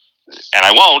 and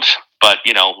I won't. But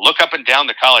look up and down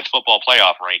the college football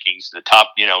playoff rankings, the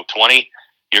top 20.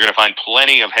 You're going to find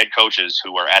plenty of head coaches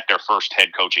who are at their first head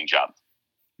coaching job.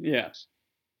 Yeah,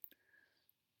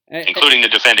 including the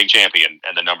defending champion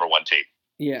and the number one team.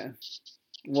 Yeah,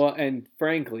 well, and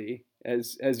frankly,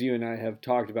 as you and I have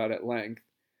talked about at length,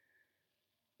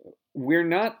 we're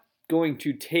not going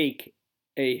to take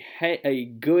a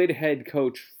good head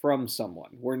coach from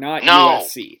someone. We're not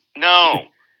USC. No,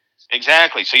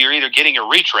 exactly. So you're either getting a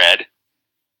retread,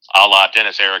 a la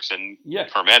Dennis Erickson,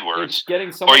 Herm Edwards,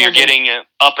 or you're getting an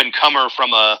up-and-comer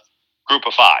from a group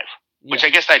of five, which I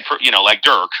guess like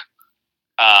Dirk.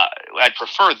 I'd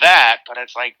prefer that, but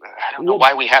it's like, I don't know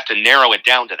why we have to narrow it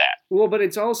down to that. Well, but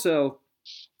it's also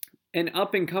an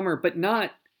up-and-comer, but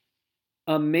not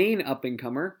a main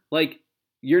up-and-comer. Like,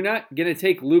 you're not going to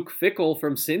take Luke Fickell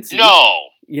from Cincy.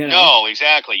 No,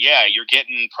 exactly. Yeah, you're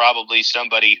getting probably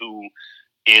somebody who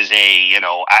is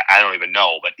I don't even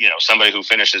know, but, somebody who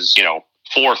finishes,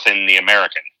 fourth in the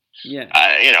American. Yeah.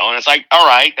 And it's like, all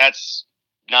right, that's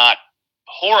not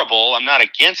horrible. I'm not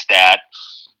against that.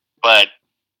 But,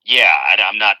 yeah,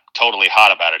 I'm not totally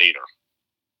hot about it either.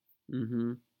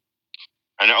 Mm-hmm.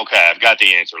 And, okay, I've got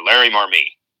the answer. Larry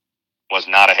Marmee was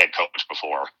not a head coach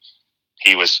before.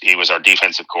 He was our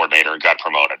defensive coordinator and got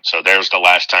promoted. So there's the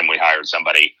last time we hired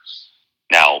somebody.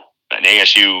 Now, an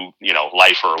ASU,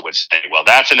 lifer would say, well,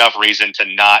 that's enough reason to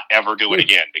not ever do it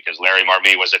again because Larry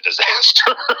Marmee was a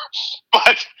disaster.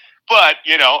 but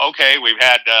okay, we've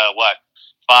had,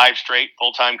 5 straight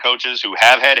full-time coaches who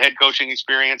have had head coaching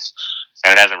experience,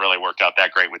 and it hasn't really worked out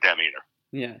that great with them either.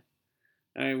 Yeah.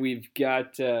 I mean, we've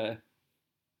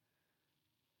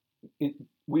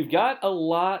got a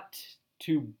lot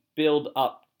to build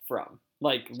up from.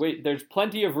 Like, there's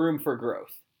plenty of room for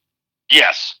growth.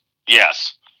 Yes.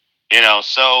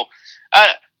 So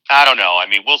I don't know. I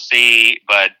mean, we'll see,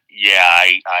 but yeah,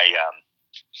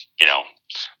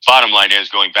 bottom line is,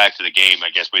 going back to the game, I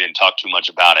guess we didn't talk too much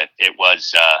about it. It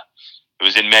was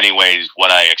in many ways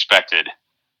what I expected.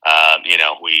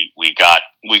 We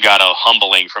got a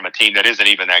humbling from a team that isn't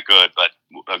even that good, but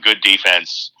a good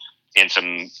defense in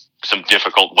some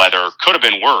difficult weather. Could have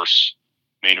been worse.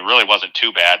 I mean, it really wasn't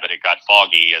too bad, but it got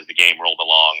foggy as the game rolled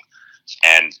along,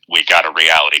 and we got a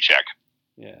reality check.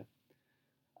 Yeah.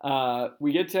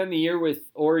 We get to end the year with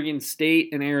Oregon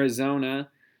State and Arizona.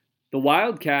 The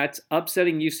Wildcats,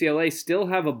 upsetting UCLA, still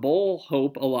have a bowl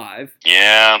hope alive.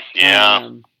 Yeah.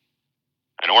 And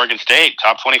Oregon State,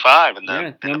 top 25 in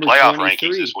the playoff 23.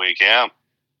 Rankings this week. Yeah.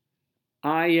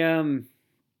 I'm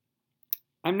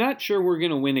not sure we're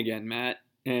gonna win again, Matt,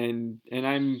 and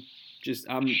I'm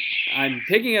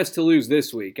picking us to lose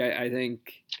this week. I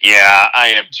think. Yeah, I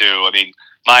am too. I mean,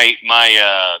 my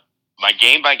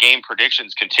game by game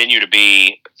predictions continue to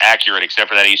be accurate, except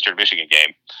for that Eastern Michigan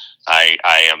game. I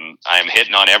am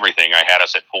hitting on everything. I had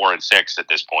us at 4-6 at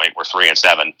this point. We're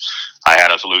 3-7. I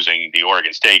had us losing the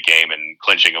Oregon State game and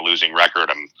clinching a losing record.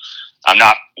 I'm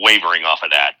not wavering off of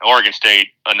that. Oregon State,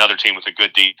 another team with a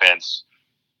good defense,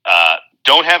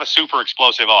 don't have a super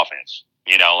explosive offense.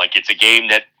 It's a game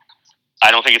that I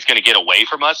don't think it's going to get away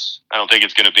from us. I don't think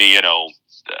it's going to be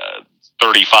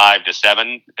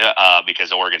 35-7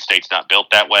 because Oregon State's not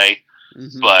built that way.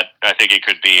 Mm-hmm. But I think it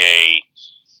could be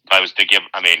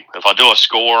if I'll do a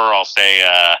score, I'll say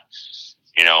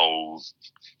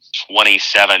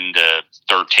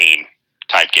 27-13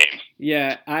 type game.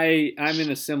 Yeah, I'm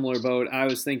in a similar boat. I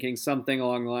was thinking something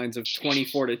along the lines of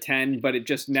 24-10, but it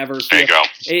just never. There you go.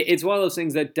 It's one of those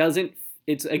things that doesn't.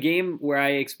 It's a game where I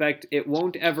expect it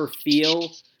won't ever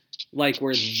feel like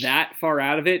we're that far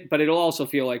out of it, but it'll also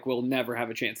feel like we'll never have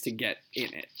a chance to get in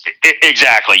it.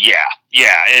 Exactly, yeah.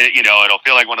 It'll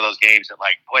feel like one of those games that,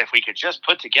 like, boy, if we could just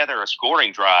put together a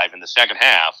scoring drive in the second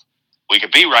half, We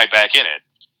could be right back in it,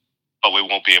 but we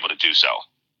won't be able to do so.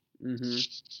 Mm-hmm.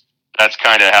 That's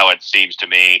kind of how it seems to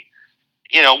me.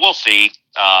 We'll see.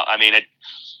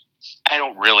 I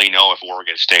don't really know if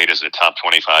Oregon State is a top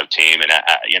 25 team, and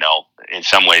in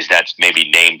some ways that's maybe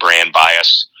name brand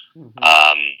bias.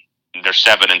 Mm-hmm. They're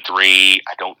 7-3. I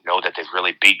don't know that they've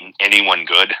really beaten anyone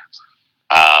good.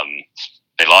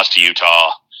 They lost to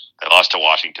Utah. They lost to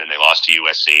Washington. They lost to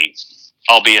USC,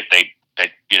 albeit they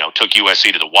took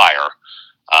USC to the wire.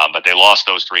 But they lost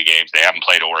those 3 games. They haven't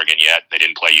played Oregon yet. They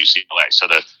didn't play UCLA. So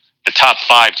the top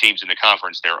 5 teams in the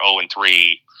conference, they're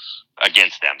 0-3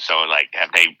 against them. So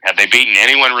have they beaten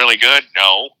anyone really good?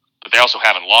 No. But they also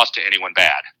haven't lost to anyone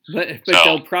bad. But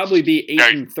they'll probably be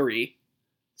 8-3.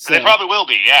 So. They probably will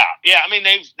be. Yeah. Yeah. I mean,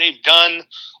 they've done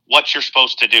what you're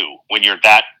supposed to do when you're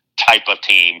that type of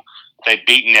team. They've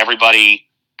beaten everybody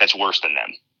that's worse than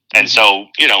them. And so,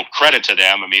 credit to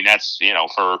them. I mean, that's,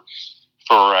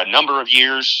 for a number of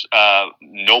years,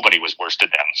 nobody was worse than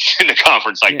them in the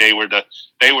conference. Like they were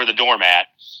the doormat.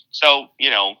 So,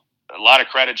 a lot of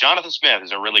credit. Jonathan Smith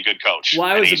is a really good coach. Well,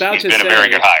 I was about to say, a very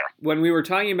good hire. When we were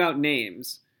talking about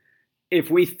names,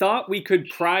 if we thought we could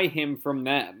pry him from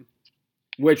them,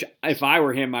 which if I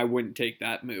were him, I wouldn't take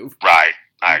that move. Right.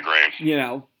 I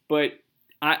agree. But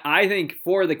I think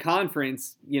for the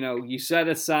conference, you set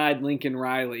aside Lincoln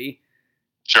Riley.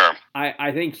 Sure.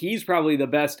 I think he's probably the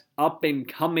best up and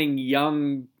coming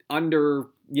young under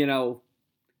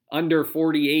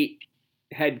 48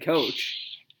 head coach.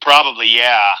 Probably,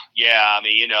 yeah. Yeah, I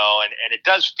mean, and it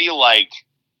does feel like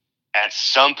at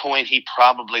some point he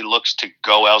probably looks to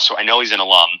go elsewhere. I know he's an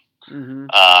alum. Mm-hmm.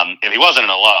 If he wasn't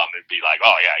an alum, it'd be like,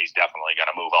 oh yeah, he's definitely going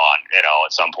to move on,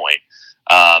 at some point.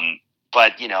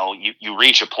 But you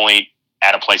reach a point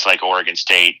at a place like Oregon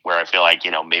State where I feel like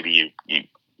maybe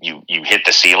you hit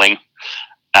the ceiling,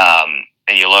 and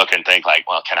you look and think like,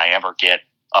 well, can I ever get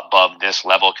above this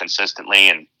level consistently?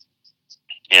 And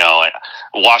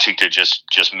Washington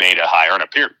just made a hire, and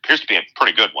appears to be a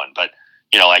pretty good one. But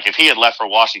like if he had left for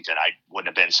Washington, I wouldn't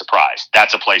have been surprised.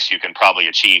 That's a place you can probably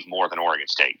achieve more than Oregon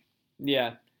State.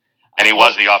 Yeah. And he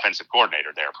was the offensive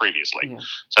coordinator there previously. Yeah.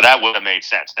 So that would have made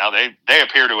sense. Now they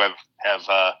appear to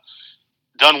have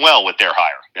done well with their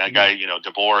hire. That guy,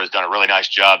 DeBoer has done a really nice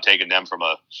job taking them from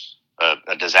a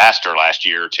disaster last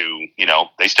year to,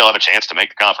 they still have a chance to make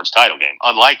the conference title game.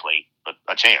 Unlikely, but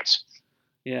a chance.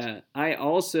 Yeah. I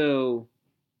also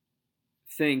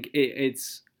think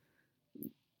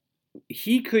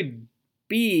he could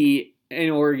be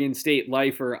an Oregon State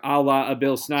lifer a la a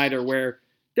Bill Snyder where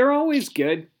they're always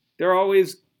good. They're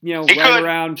always,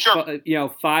 around, sure.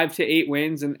 5 to 8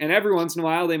 wins. And every once in a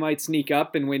while they might sneak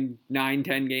up and win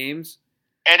 9-10 games.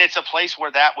 And it's a place where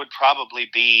that would probably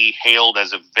be hailed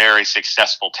as a very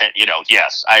successful,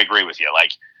 yes, I agree with you.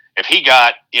 Like if he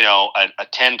got, a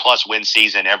 10-plus win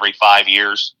season every 5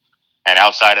 years, and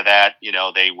outside of that,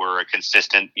 they were a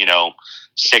consistent,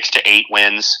 6 to 8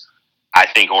 wins, I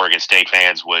think Oregon State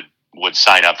fans would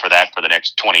sign up for that for the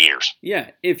next 20 years.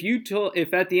 Yeah. If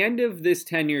at the end of this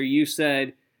tenure you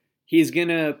said he's going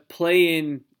to play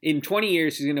in 20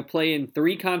 years, he's going to play in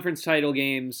 3 conference title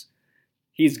games,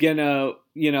 he's going to,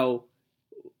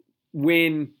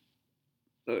 win,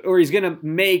 or he's going to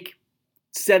make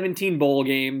 17 bowl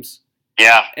games.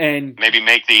 Yeah. And maybe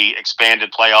make the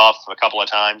expanded playoff a couple of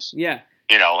times. Yeah.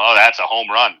 That's a home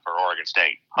run for Oregon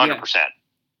State. 100%. Yeah.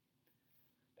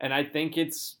 And I think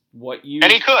it's what you...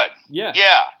 And he could. Yeah.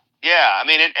 Yeah. Yeah. I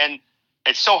mean, and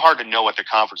it's so hard to know what the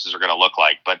conferences are going to look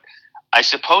like, but I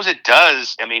suppose it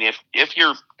does. I mean, if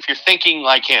you're thinking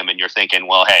like him and you're thinking,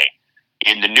 well, hey,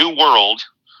 in the new world,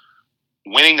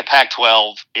 winning the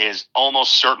Pac-12 is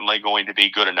almost certainly going to be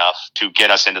good enough to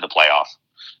get us into the playoff.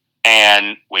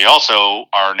 And we also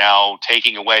are now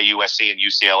taking away USC and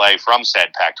UCLA from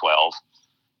said Pac-12.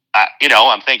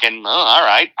 I'm thinking, oh, all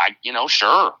right,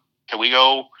 sure. Can we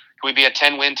be a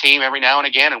 10-win team every now and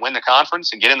again and win the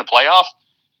conference and get in the playoff?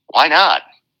 Why not?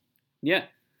 Yeah.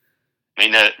 I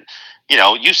mean,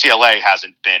 UCLA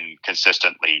hasn't been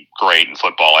consistently great in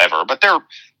football ever, but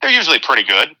they're usually pretty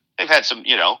good. They've had some,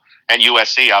 and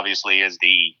USC obviously is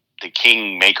the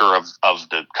kingmaker of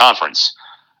the conference,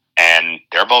 and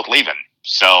they're both leaving.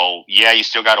 So, yeah, you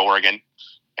still got Oregon,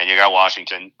 and you got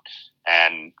Washington,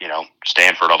 and,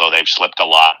 Stanford, although they've slipped a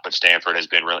lot, but Stanford has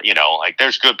been really,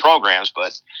 there's good programs,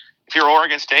 but if you're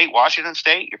Oregon State, Washington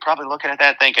State, you're probably looking at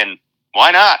that thinking,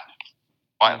 why not?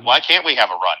 Why can't we have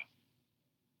a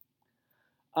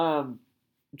run?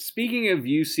 Speaking of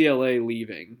UCLA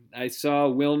leaving, I saw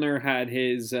Wilner had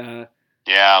his 1%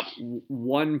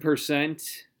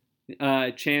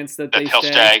 chance that he'll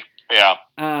stay. Yeah.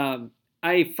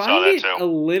 I find it a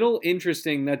little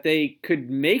interesting that they could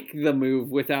make the move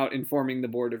without informing the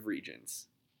Board of Regents.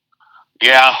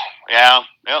 Yeah.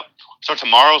 Yep. So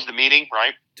tomorrow's the meeting,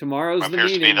 right? Tomorrow's the meeting.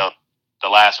 Appears to be the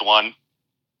last one.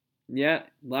 Yeah,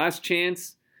 last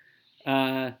chance.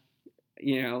 I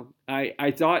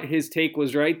thought his take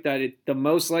was right, that the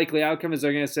most likely outcome is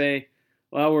they're going to say,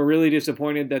 well, we're really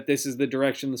disappointed that this is the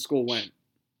direction the school went.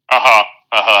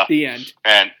 The end.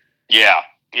 And yeah,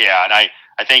 and I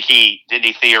think he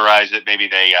theorize that maybe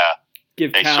they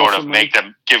sort of make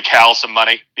them give Cal some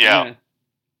money. Yeah.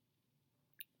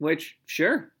 Which,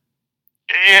 sure.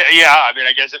 Yeah, I mean,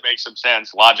 I guess it makes some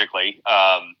sense logically.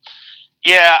 I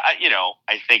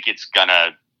think it's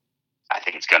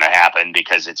gonna happen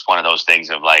because it's one of those things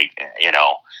of like,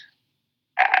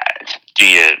 do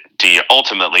you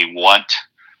ultimately want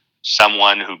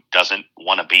someone who doesn't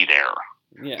want to be there?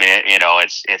 Yeah. I mean,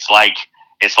 it's like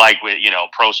with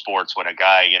pro sports when a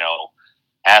guy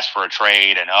asks for a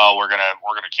trade and we're gonna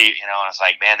keep and it's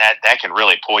like, man, that can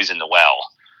really poison the well.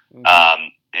 Mm-hmm.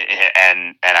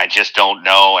 And I just don't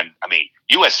know. And I mean,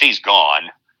 USC's gone,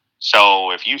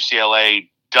 so if UCLA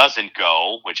doesn't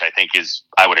go, which I think is,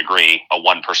 I would agree, a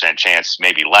 1% chance,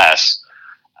 maybe less.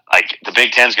 Like the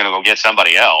Big Ten's going to go get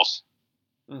somebody else,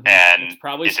 and it's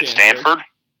probably is it Stanford?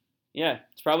 Yeah,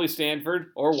 it's probably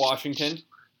Stanford or Washington.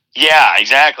 Yeah,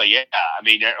 exactly. Yeah, I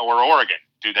mean, or Oregon.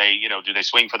 Do they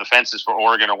swing for the fences for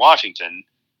Oregon or Washington?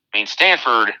 I mean,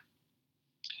 Stanford's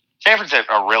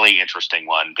a really interesting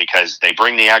one because they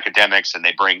bring the academics and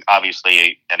they bring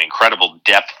obviously an incredible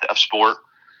depth of sport.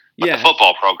 But the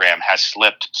football program has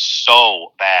slipped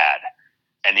so bad,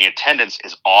 and the attendance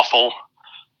is awful.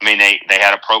 I mean, they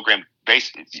had a program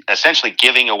essentially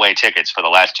giving away tickets for the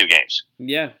last 2 games.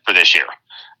 Yeah. For this year,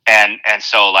 and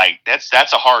so like that's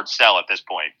a hard sell at this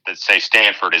point to say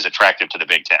Stanford is attractive to the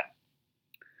Big Ten.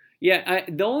 Yeah,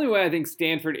 the only way I think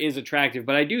Stanford is attractive,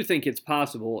 but I do think it's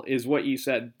possible, is what you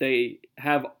said. They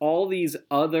have all these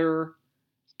other.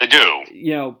 They do.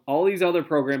 All these other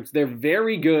programs, they're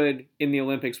very good in the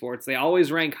Olympic sports. They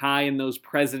always rank high in those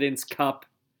President's Cup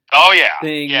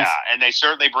things. Yeah, and they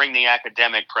certainly bring the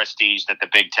academic prestige that the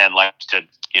Big Ten likes to,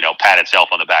 pat itself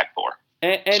on the back for.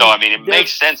 And so, I mean, it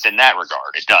makes sense in that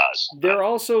regard. It does. They're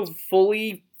also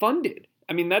fully funded.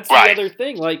 I mean, that's the other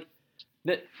thing. Like,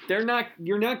 you're not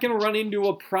going to run into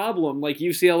a problem like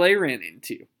UCLA ran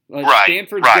into.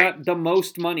 Stanford's got the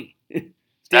most money.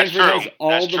 That's true. Has all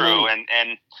That's the true. money.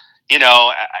 And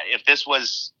if this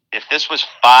was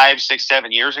 5, 6,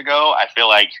 7 years ago, I feel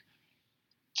like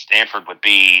Stanford would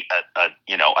be a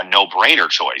no-brainer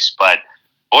choice. But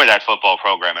boy, that football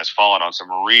program has fallen on some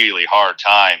really hard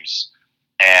times,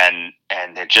 and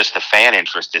just the fan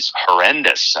interest is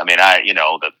horrendous. I mean,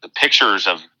 the pictures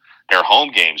of their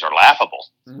home games are laughable.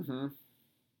 Mm-hmm.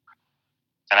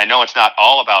 And I know it's not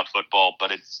all about football,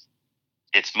 but it's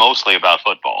mostly about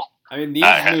football. I mean, these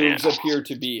moves appear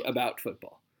to be about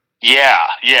football. Yeah.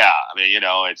 I mean,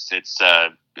 it's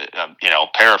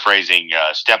paraphrasing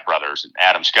Step Brothers and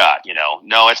Adam Scott.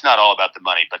 No, it's not all about the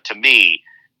money, but to me,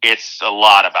 it's a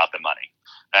lot about the money.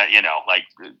 Like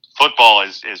football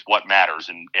is what matters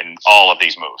in all of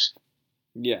these moves.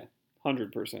 Yeah,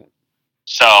 100%.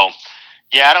 So,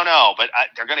 yeah, I don't know, but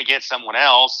they're going to get someone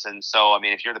else, and so I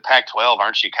mean, if you're the Pac-12,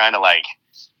 aren't you kind of like,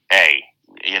 hey?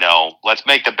 Let's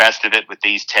make the best of it with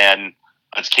these 10.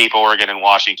 Let's keep Oregon and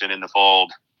Washington in the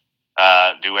fold.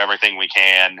 Do everything we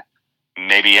can.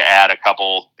 Maybe add a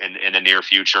couple in the near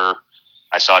future.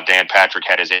 I saw Dan Patrick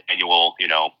had his annual,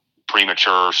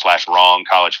 premature / wrong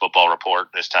college football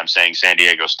report, this time saying San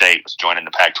Diego State was joining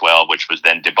the Pac-12, which was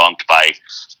then debunked by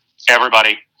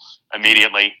everybody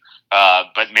immediately.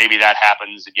 But maybe that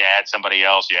happens and you add somebody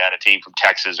else, you add a team from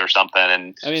Texas or something,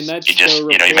 and I mean, that's you just,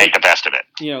 you make the best of it.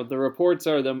 The reports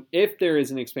are if there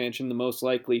is an expansion, the most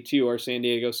likely two are San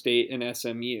Diego State and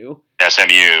SMU.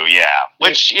 SMU, yeah.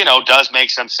 Which, does make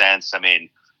some sense. I mean,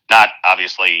 not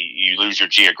obviously you lose your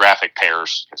geographic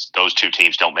pairs because those two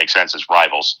teams don't make sense as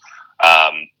rivals.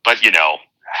 But,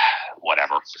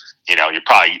 whatever.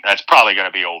 That's probably going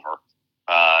to be over.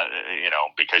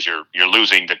 Because you're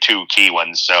losing the 2 key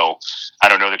ones. So I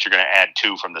don't know that you're going to add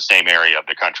 2 from the same area of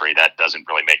the country. That doesn't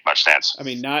really make much sense. I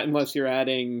mean, not unless you're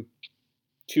adding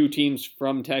 2 teams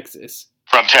from Texas.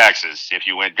 From Texas. If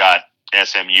you got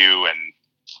SMU and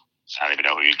I don't even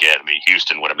know who you get. I mean,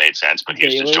 Houston would have made sense, but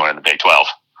Houston's joining the Big 12.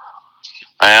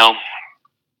 Well,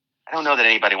 I don't know that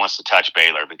anybody wants to touch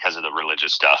Baylor because of the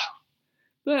religious stuff.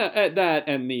 That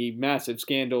and the massive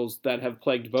scandals that have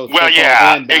plagued both. Well,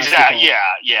 yeah, exactly.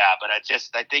 Yeah, but I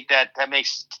think that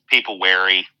makes people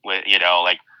wary.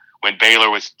 Like when Baylor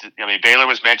was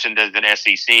mentioned as an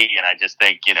SEC, and I just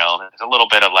think, there's a little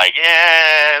bit of like,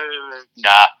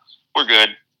 nah, we're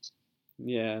good.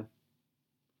 Yeah.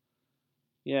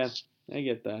 Yeah, I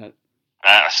get that.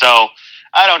 So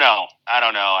I don't know.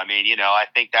 I mean, I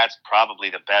think that's probably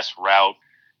the best route.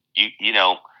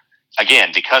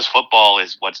 Again, because football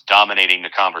is what's dominating the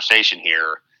conversation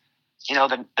here.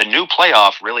 The new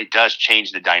playoff really does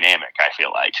change the dynamic, I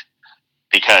feel like,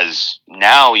 because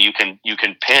now you can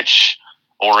pitch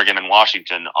Oregon and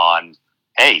Washington on,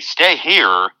 hey, stay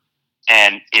here,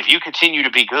 and if you continue to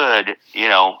be good,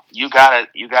 you got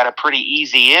a pretty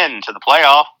easy in to the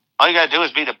playoff. All you got to do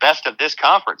is be the best of this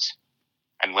conference,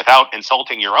 and without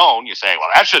insulting your own, you say, well,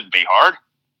 that shouldn't be hard.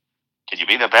 Could you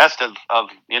be the best of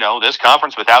this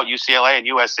conference without UCLA and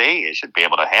USC? You should be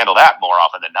able to handle that more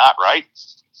often than not, right?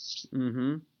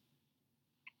 Mm-hmm.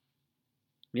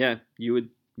 Yeah, you would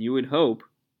hope.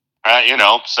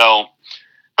 So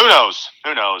who knows?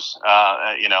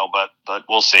 But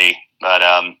we'll see. But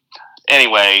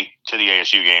anyway, to the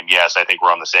ASU game, yes, I think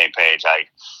we're on the same page. I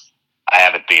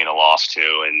have it being a loss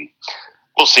too, and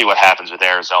we'll see what happens with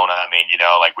Arizona. I mean,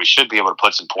 we should be able to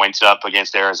put some points up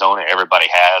against Arizona. Everybody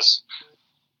has,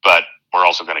 but we're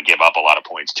also going to give up a lot of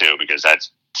points too, because that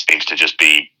seems to just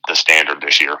be the standard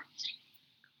this year.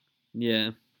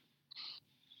 Yeah.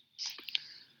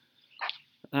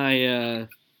 I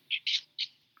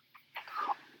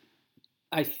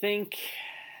think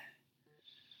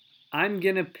I'm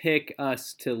gonna pick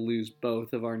us to lose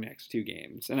both of our next two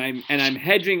games, and I'm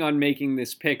hedging on making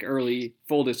this pick early.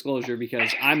 Full disclosure,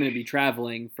 because I'm gonna be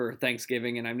traveling for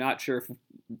Thanksgiving, and I'm not sure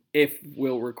if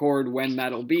we'll record, when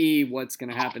that'll be, what's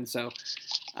gonna happen. So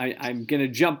I'm gonna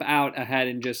jump out ahead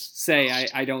and just say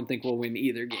I don't think we'll win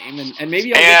either game, and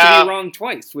maybe I'll get to be wrong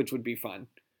twice, which would be fun.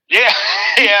 Yeah.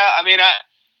 I mean,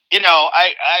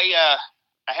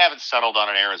 I haven't settled on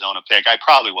an Arizona pick. I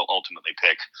probably will ultimately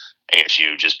pick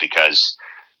ASU just because,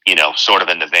 sort of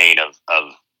in the vein of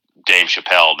Dave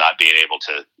Chappelle not being able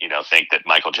to, think that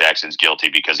Michael Jackson's guilty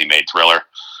because he made Thriller.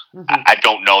 Mm-hmm. I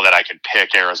don't know that I can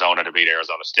pick Arizona to beat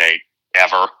Arizona State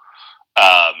ever.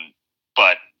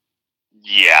 But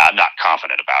yeah, I'm not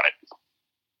confident about it.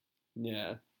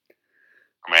 Yeah.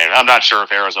 I mean, I'm not sure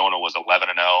if Arizona was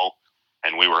 11-0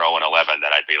 and we were 0-11,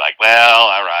 that I'd be like, well,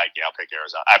 all right, yeah, I'll pick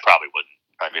Arizona. I probably wouldn't.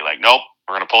 I'd be like, nope,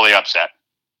 we're going to pull the upset.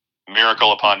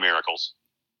 Miracle upon miracles.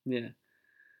 Yeah.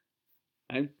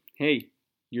 Hey,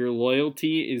 your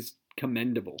loyalty is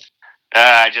commendable.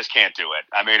 I just can't do it.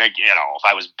 I mean, if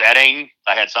I was betting, if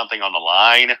I had something on the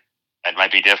line, that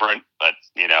might be different. But,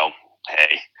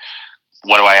 hey,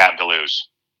 what do I have to lose?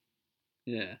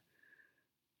 Yeah.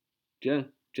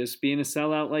 Just being a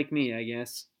sellout like me, I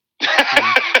guess.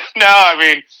 No, I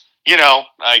mean,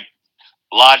 like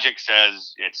logic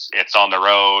says it's on the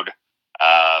road.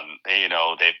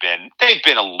 They've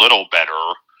been a little better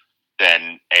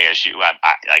than ASU.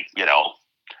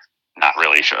 Not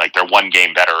really sure. Like, they're one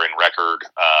game better in record.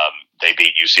 They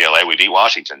beat UCLA. We beat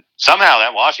Washington. Somehow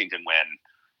that Washington win,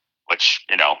 which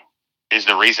is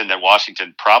the reason that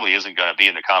Washington probably isn't going to be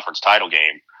in the conference title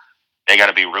game. They got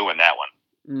to be ruined that one,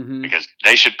 because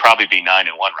they should probably be 9-1 right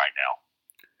now.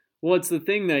 Well, it's the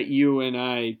thing that you and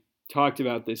I talked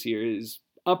about this year is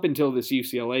up until this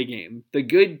UCLA game, the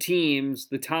good teams,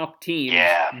 the top teams,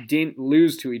 didn't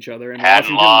lose to each other, and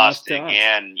Washington lost to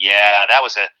again. Us. Yeah, that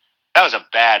was a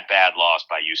bad loss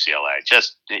by UCLA.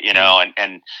 Just and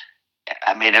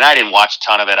I mean, and I didn't watch a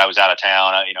ton of it. I was out of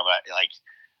town. But like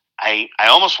I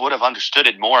almost would have understood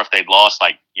it more if they'd lost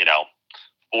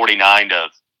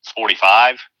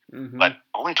 49-45, but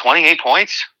only 28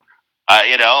 points.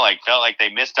 Felt like they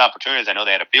missed opportunities. I know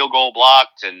they had a field goal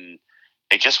blocked, and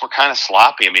they just were kind of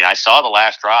sloppy. I mean, I saw the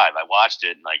last drive. I watched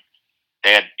it, and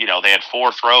they had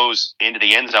 4 throws into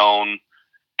the end zone,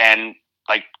 and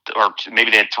or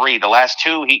maybe they had 3. The last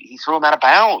 2, he threw them out of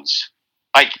bounds.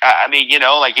 He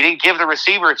didn't give the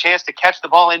receiver a chance to catch the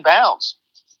ball in bounds.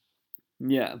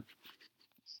 Yeah.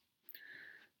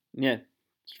 Yeah,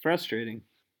 it's frustrating.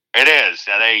 It is.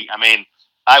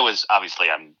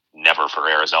 I'm never for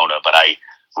Arizona, but I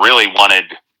really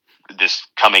wanted this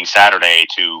coming Saturday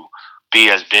to be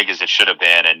as big as it should have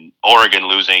been, and Oregon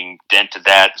losing dented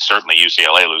that. Certainly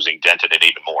UCLA losing dented it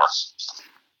even more.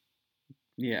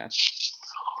 Yeah.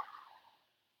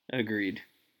 Agreed.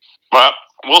 Well,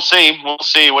 we'll see.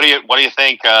 What do you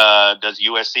think? Does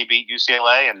USC beat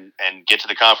UCLA and get to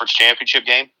the conference championship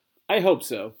game? I hope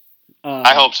so.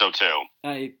 I hope so too.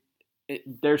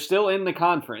 They're still in the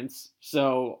conference,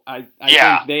 so I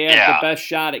think they have the best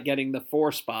shot at getting the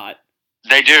 4 spot.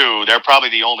 They do. They're probably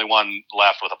the only one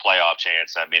left with a playoff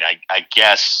chance. I mean, I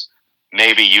guess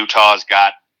maybe Utah's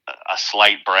got a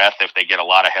slight breath if they get a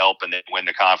lot of help and they win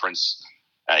the conference.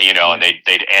 And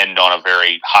they'd end on a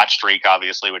very hot streak,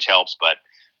 obviously, which helps. But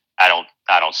I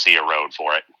don't see a road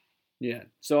for it. Yeah.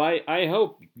 So I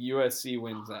hope USC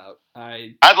wins out.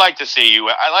 I'd like to see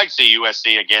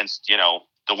USC against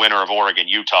the winner of Oregon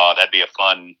Utah. That'd be a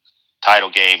fun title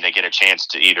game. They get a chance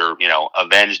to either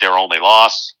avenge their only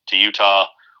loss to Utah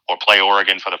or play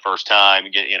Oregon for the first time.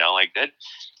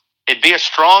 It'd be a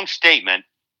strong statement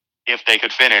if they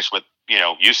could finish with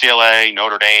UCLA,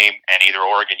 Notre Dame, and either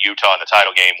Oregon, Utah in the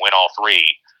title game, win all three.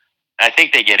 And I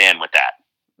think they get in with that.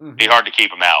 It'd be hard to keep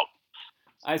them out.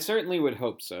 I certainly would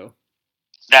hope so.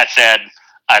 That said,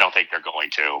 I don't think they're going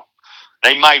to.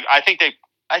 They might. I think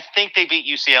they beat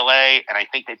UCLA, and I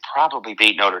think they probably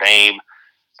beat Notre Dame,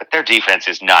 but their defense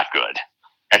is not good.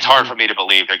 It's hard for me to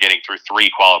believe they're getting through three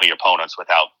quality opponents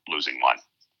without losing one.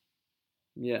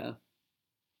 Yeah.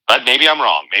 But maybe I'm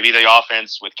wrong. Maybe the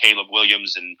offense with Caleb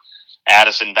Williams and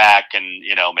Addison back, and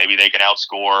maybe they can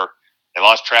outscore. They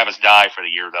lost Travis Dye for the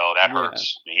year, though. That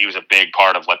hurts. He was a big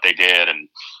part of what they did, and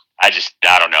I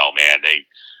don't know, man.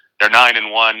 They're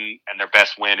 9-1, and their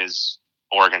best win is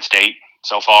Oregon State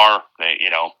so far. You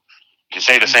can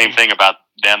say the same thing about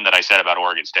them that I said about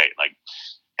Oregon State. Like,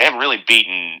 they haven't really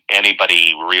beaten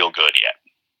anybody real good yet.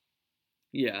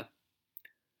 Yeah.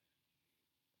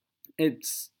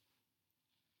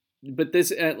 But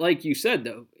this, like you said,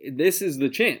 though, this is the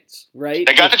chance, right?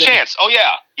 They got the chance. Oh,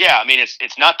 yeah. Yeah, I mean,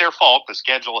 it's not their fault. The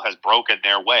schedule has broken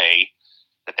their way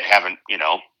that they haven't,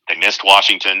 they missed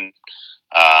Washington,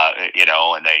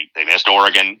 and they missed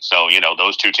Oregon. So,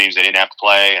 those two teams they didn't have to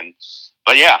play.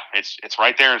 But yeah, it's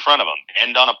right there in front of them.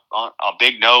 End on a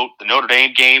big note. The Notre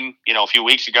Dame game, a few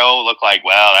weeks ago looked like,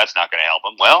 well, that's not going to help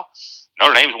them. Well,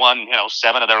 Notre Dame's won,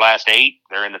 7 of their last 8.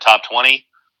 They're in the top 20.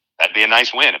 That'd be a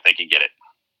nice win if they can get it.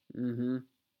 Mm-hmm.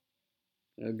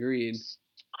 Agreed.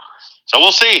 So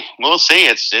we'll see. We'll see.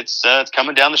 It's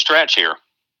coming down the stretch here.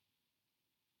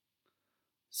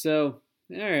 So,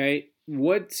 all right.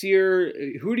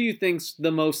 Who do you think's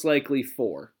the most likely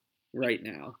 4 right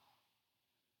now?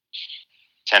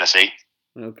 Tennessee.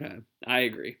 Okay. I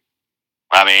agree.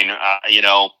 I mean,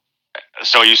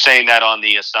 so you're saying that on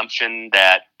the assumption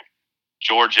that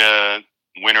Georgia,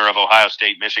 winner of Ohio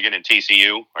State, Michigan, and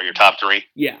TCU are your top 3?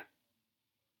 Yeah.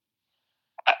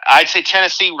 I'd say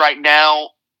Tennessee right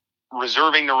now,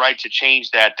 reserving the right to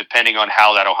change that depending on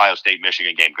how that Ohio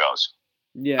State-Michigan game goes.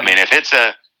 Yeah. I mean, if it's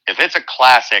a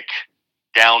classic,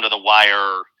 down to the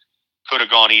wire, could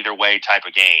have gone either way type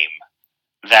of game,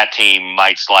 that team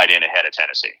might slide in ahead of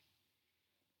Tennessee.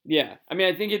 Yeah. I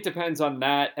mean, I think it depends on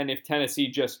that and if Tennessee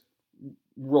just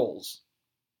rolls,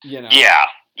 Yeah.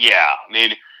 I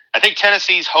mean, I think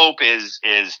Tennessee's hope is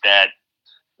that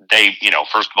they,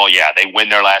 first of all, they win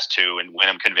their last 2 and win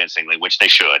them convincingly, which they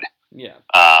should. Yeah.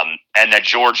 And that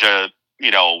Georgia,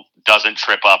 doesn't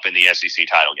trip up in the SEC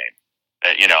title game.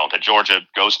 That Georgia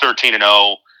goes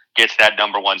 13-0, gets that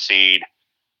number 1 seed,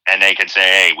 and they can say,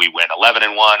 hey, we went 11-1.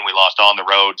 We lost on the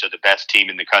road to the best team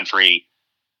in the country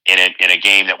in a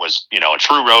game that was, a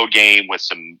true road game with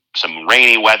some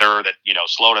rainy weather that,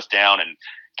 slowed us down, and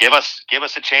give us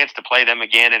a chance to play them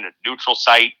again in a neutral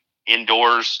site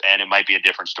indoors, and it might be a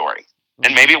different story.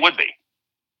 And maybe it would be.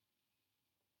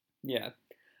 Yeah.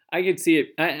 I could see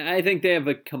it. I think they have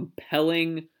a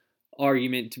compelling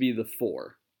argument to be the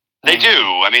 4. They do.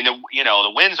 I mean,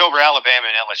 the wins over Alabama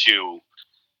and LSU,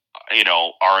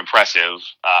 are impressive.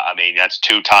 I mean, that's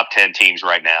 2 top 10 teams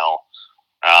right now.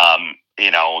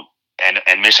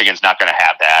 And Michigan's not going to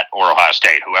have that, or Ohio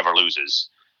State. Whoever loses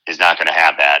is not going to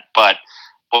have that. But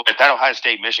that Ohio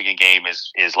State-Michigan game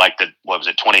is like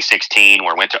 2016,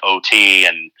 where it went to OT,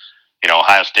 and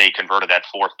Ohio State converted that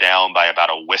 4th down by about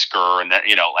a whisker, and that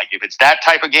if it's that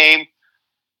type of game,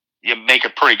 you make a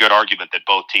pretty good argument that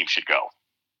both teams should go.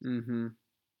 Mm-hmm.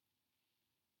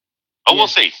 But we'll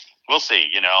see. We'll see.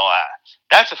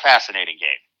 That's a fascinating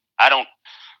game.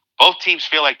 Both teams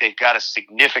feel like they've got a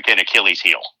significant Achilles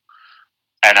heel,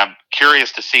 and I'm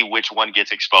curious to see which one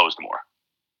gets exposed more.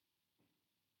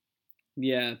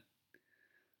 Yeah.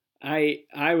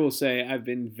 I will say I've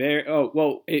been very... Oh,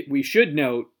 well, we should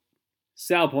note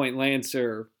Sal Point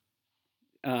Lancer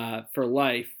for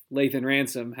life. Lathan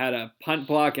Ransom had a punt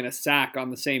block and a sack on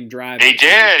the same drive. He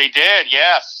did.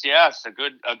 Yes.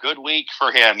 A good week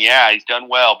for him. Yeah, he's done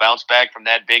well. Bounced back from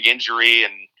that big injury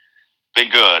and been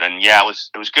good. And yeah,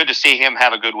 it was good to see him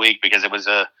have a good week, because it was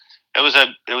a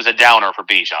downer for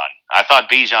Bijan. I thought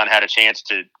Bijan had a chance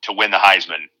to win the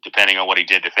Heisman, depending on what he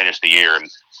did to finish the year, and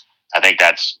I think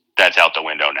that's out the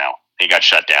window now. He got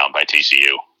shut down by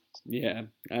TCU. Yeah,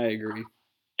 I agree.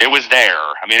 It was there.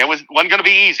 I mean, wasn't going to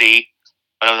be easy,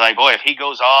 But I was like, boy, if he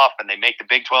goes off and they make the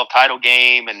Big 12 title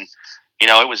game, and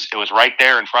it was right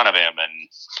there in front of him, and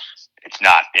it's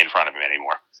not in front of him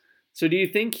anymore. So do you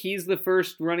think he's the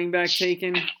first running back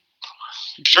taken?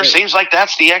 Sure seems like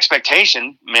that's the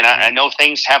expectation. I mean, I know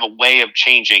things have a way of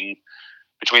changing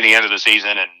between the end of the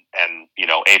season and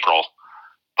April.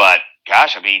 But,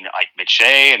 gosh, I mean, like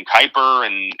McShay and Kuiper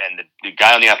and the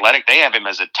guy on The Athletic, they have him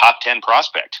as a top 10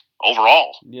 prospect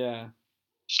overall. Yeah.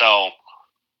 So,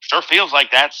 sure feels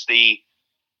like that's the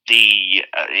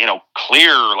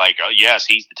clear, like, oh, yes,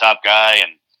 he's the top guy,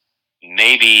 and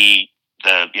maybe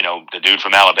the dude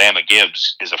from Alabama,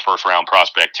 Gibbs, is a first-round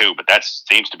prospect too, but that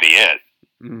seems to be it.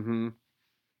 Mm-hmm.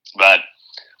 But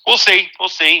we'll see, but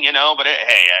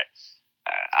hey,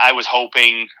 I was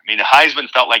hoping. I mean, the Heisman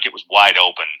felt like it was wide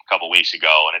open a couple weeks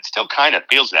ago, and it still kind of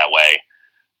feels that way.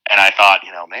 And I thought,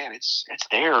 man, it's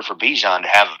there for Bijan to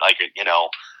have like a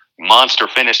monster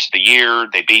finish to the year.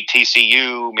 They beat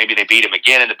TCU. Maybe they beat him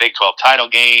again in the Big 12 title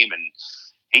game, and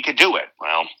he could do it.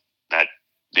 Well, that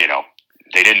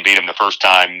they didn't beat him the first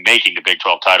time. Making the Big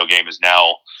 12 title game is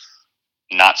now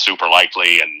not super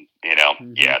likely, and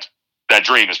Mm-hmm. yeah, that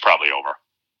dream is probably over.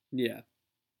 Yeah.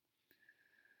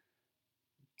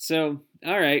 So,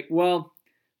 all right. Well,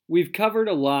 we've covered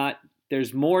a lot.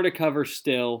 There's more to cover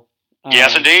still.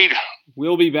 Yes, indeed.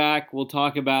 We'll be back. We'll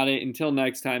talk about it. Until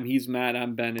next time, he's Matt.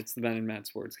 I'm Ben. It's the Ben and Matt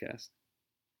Sportscast.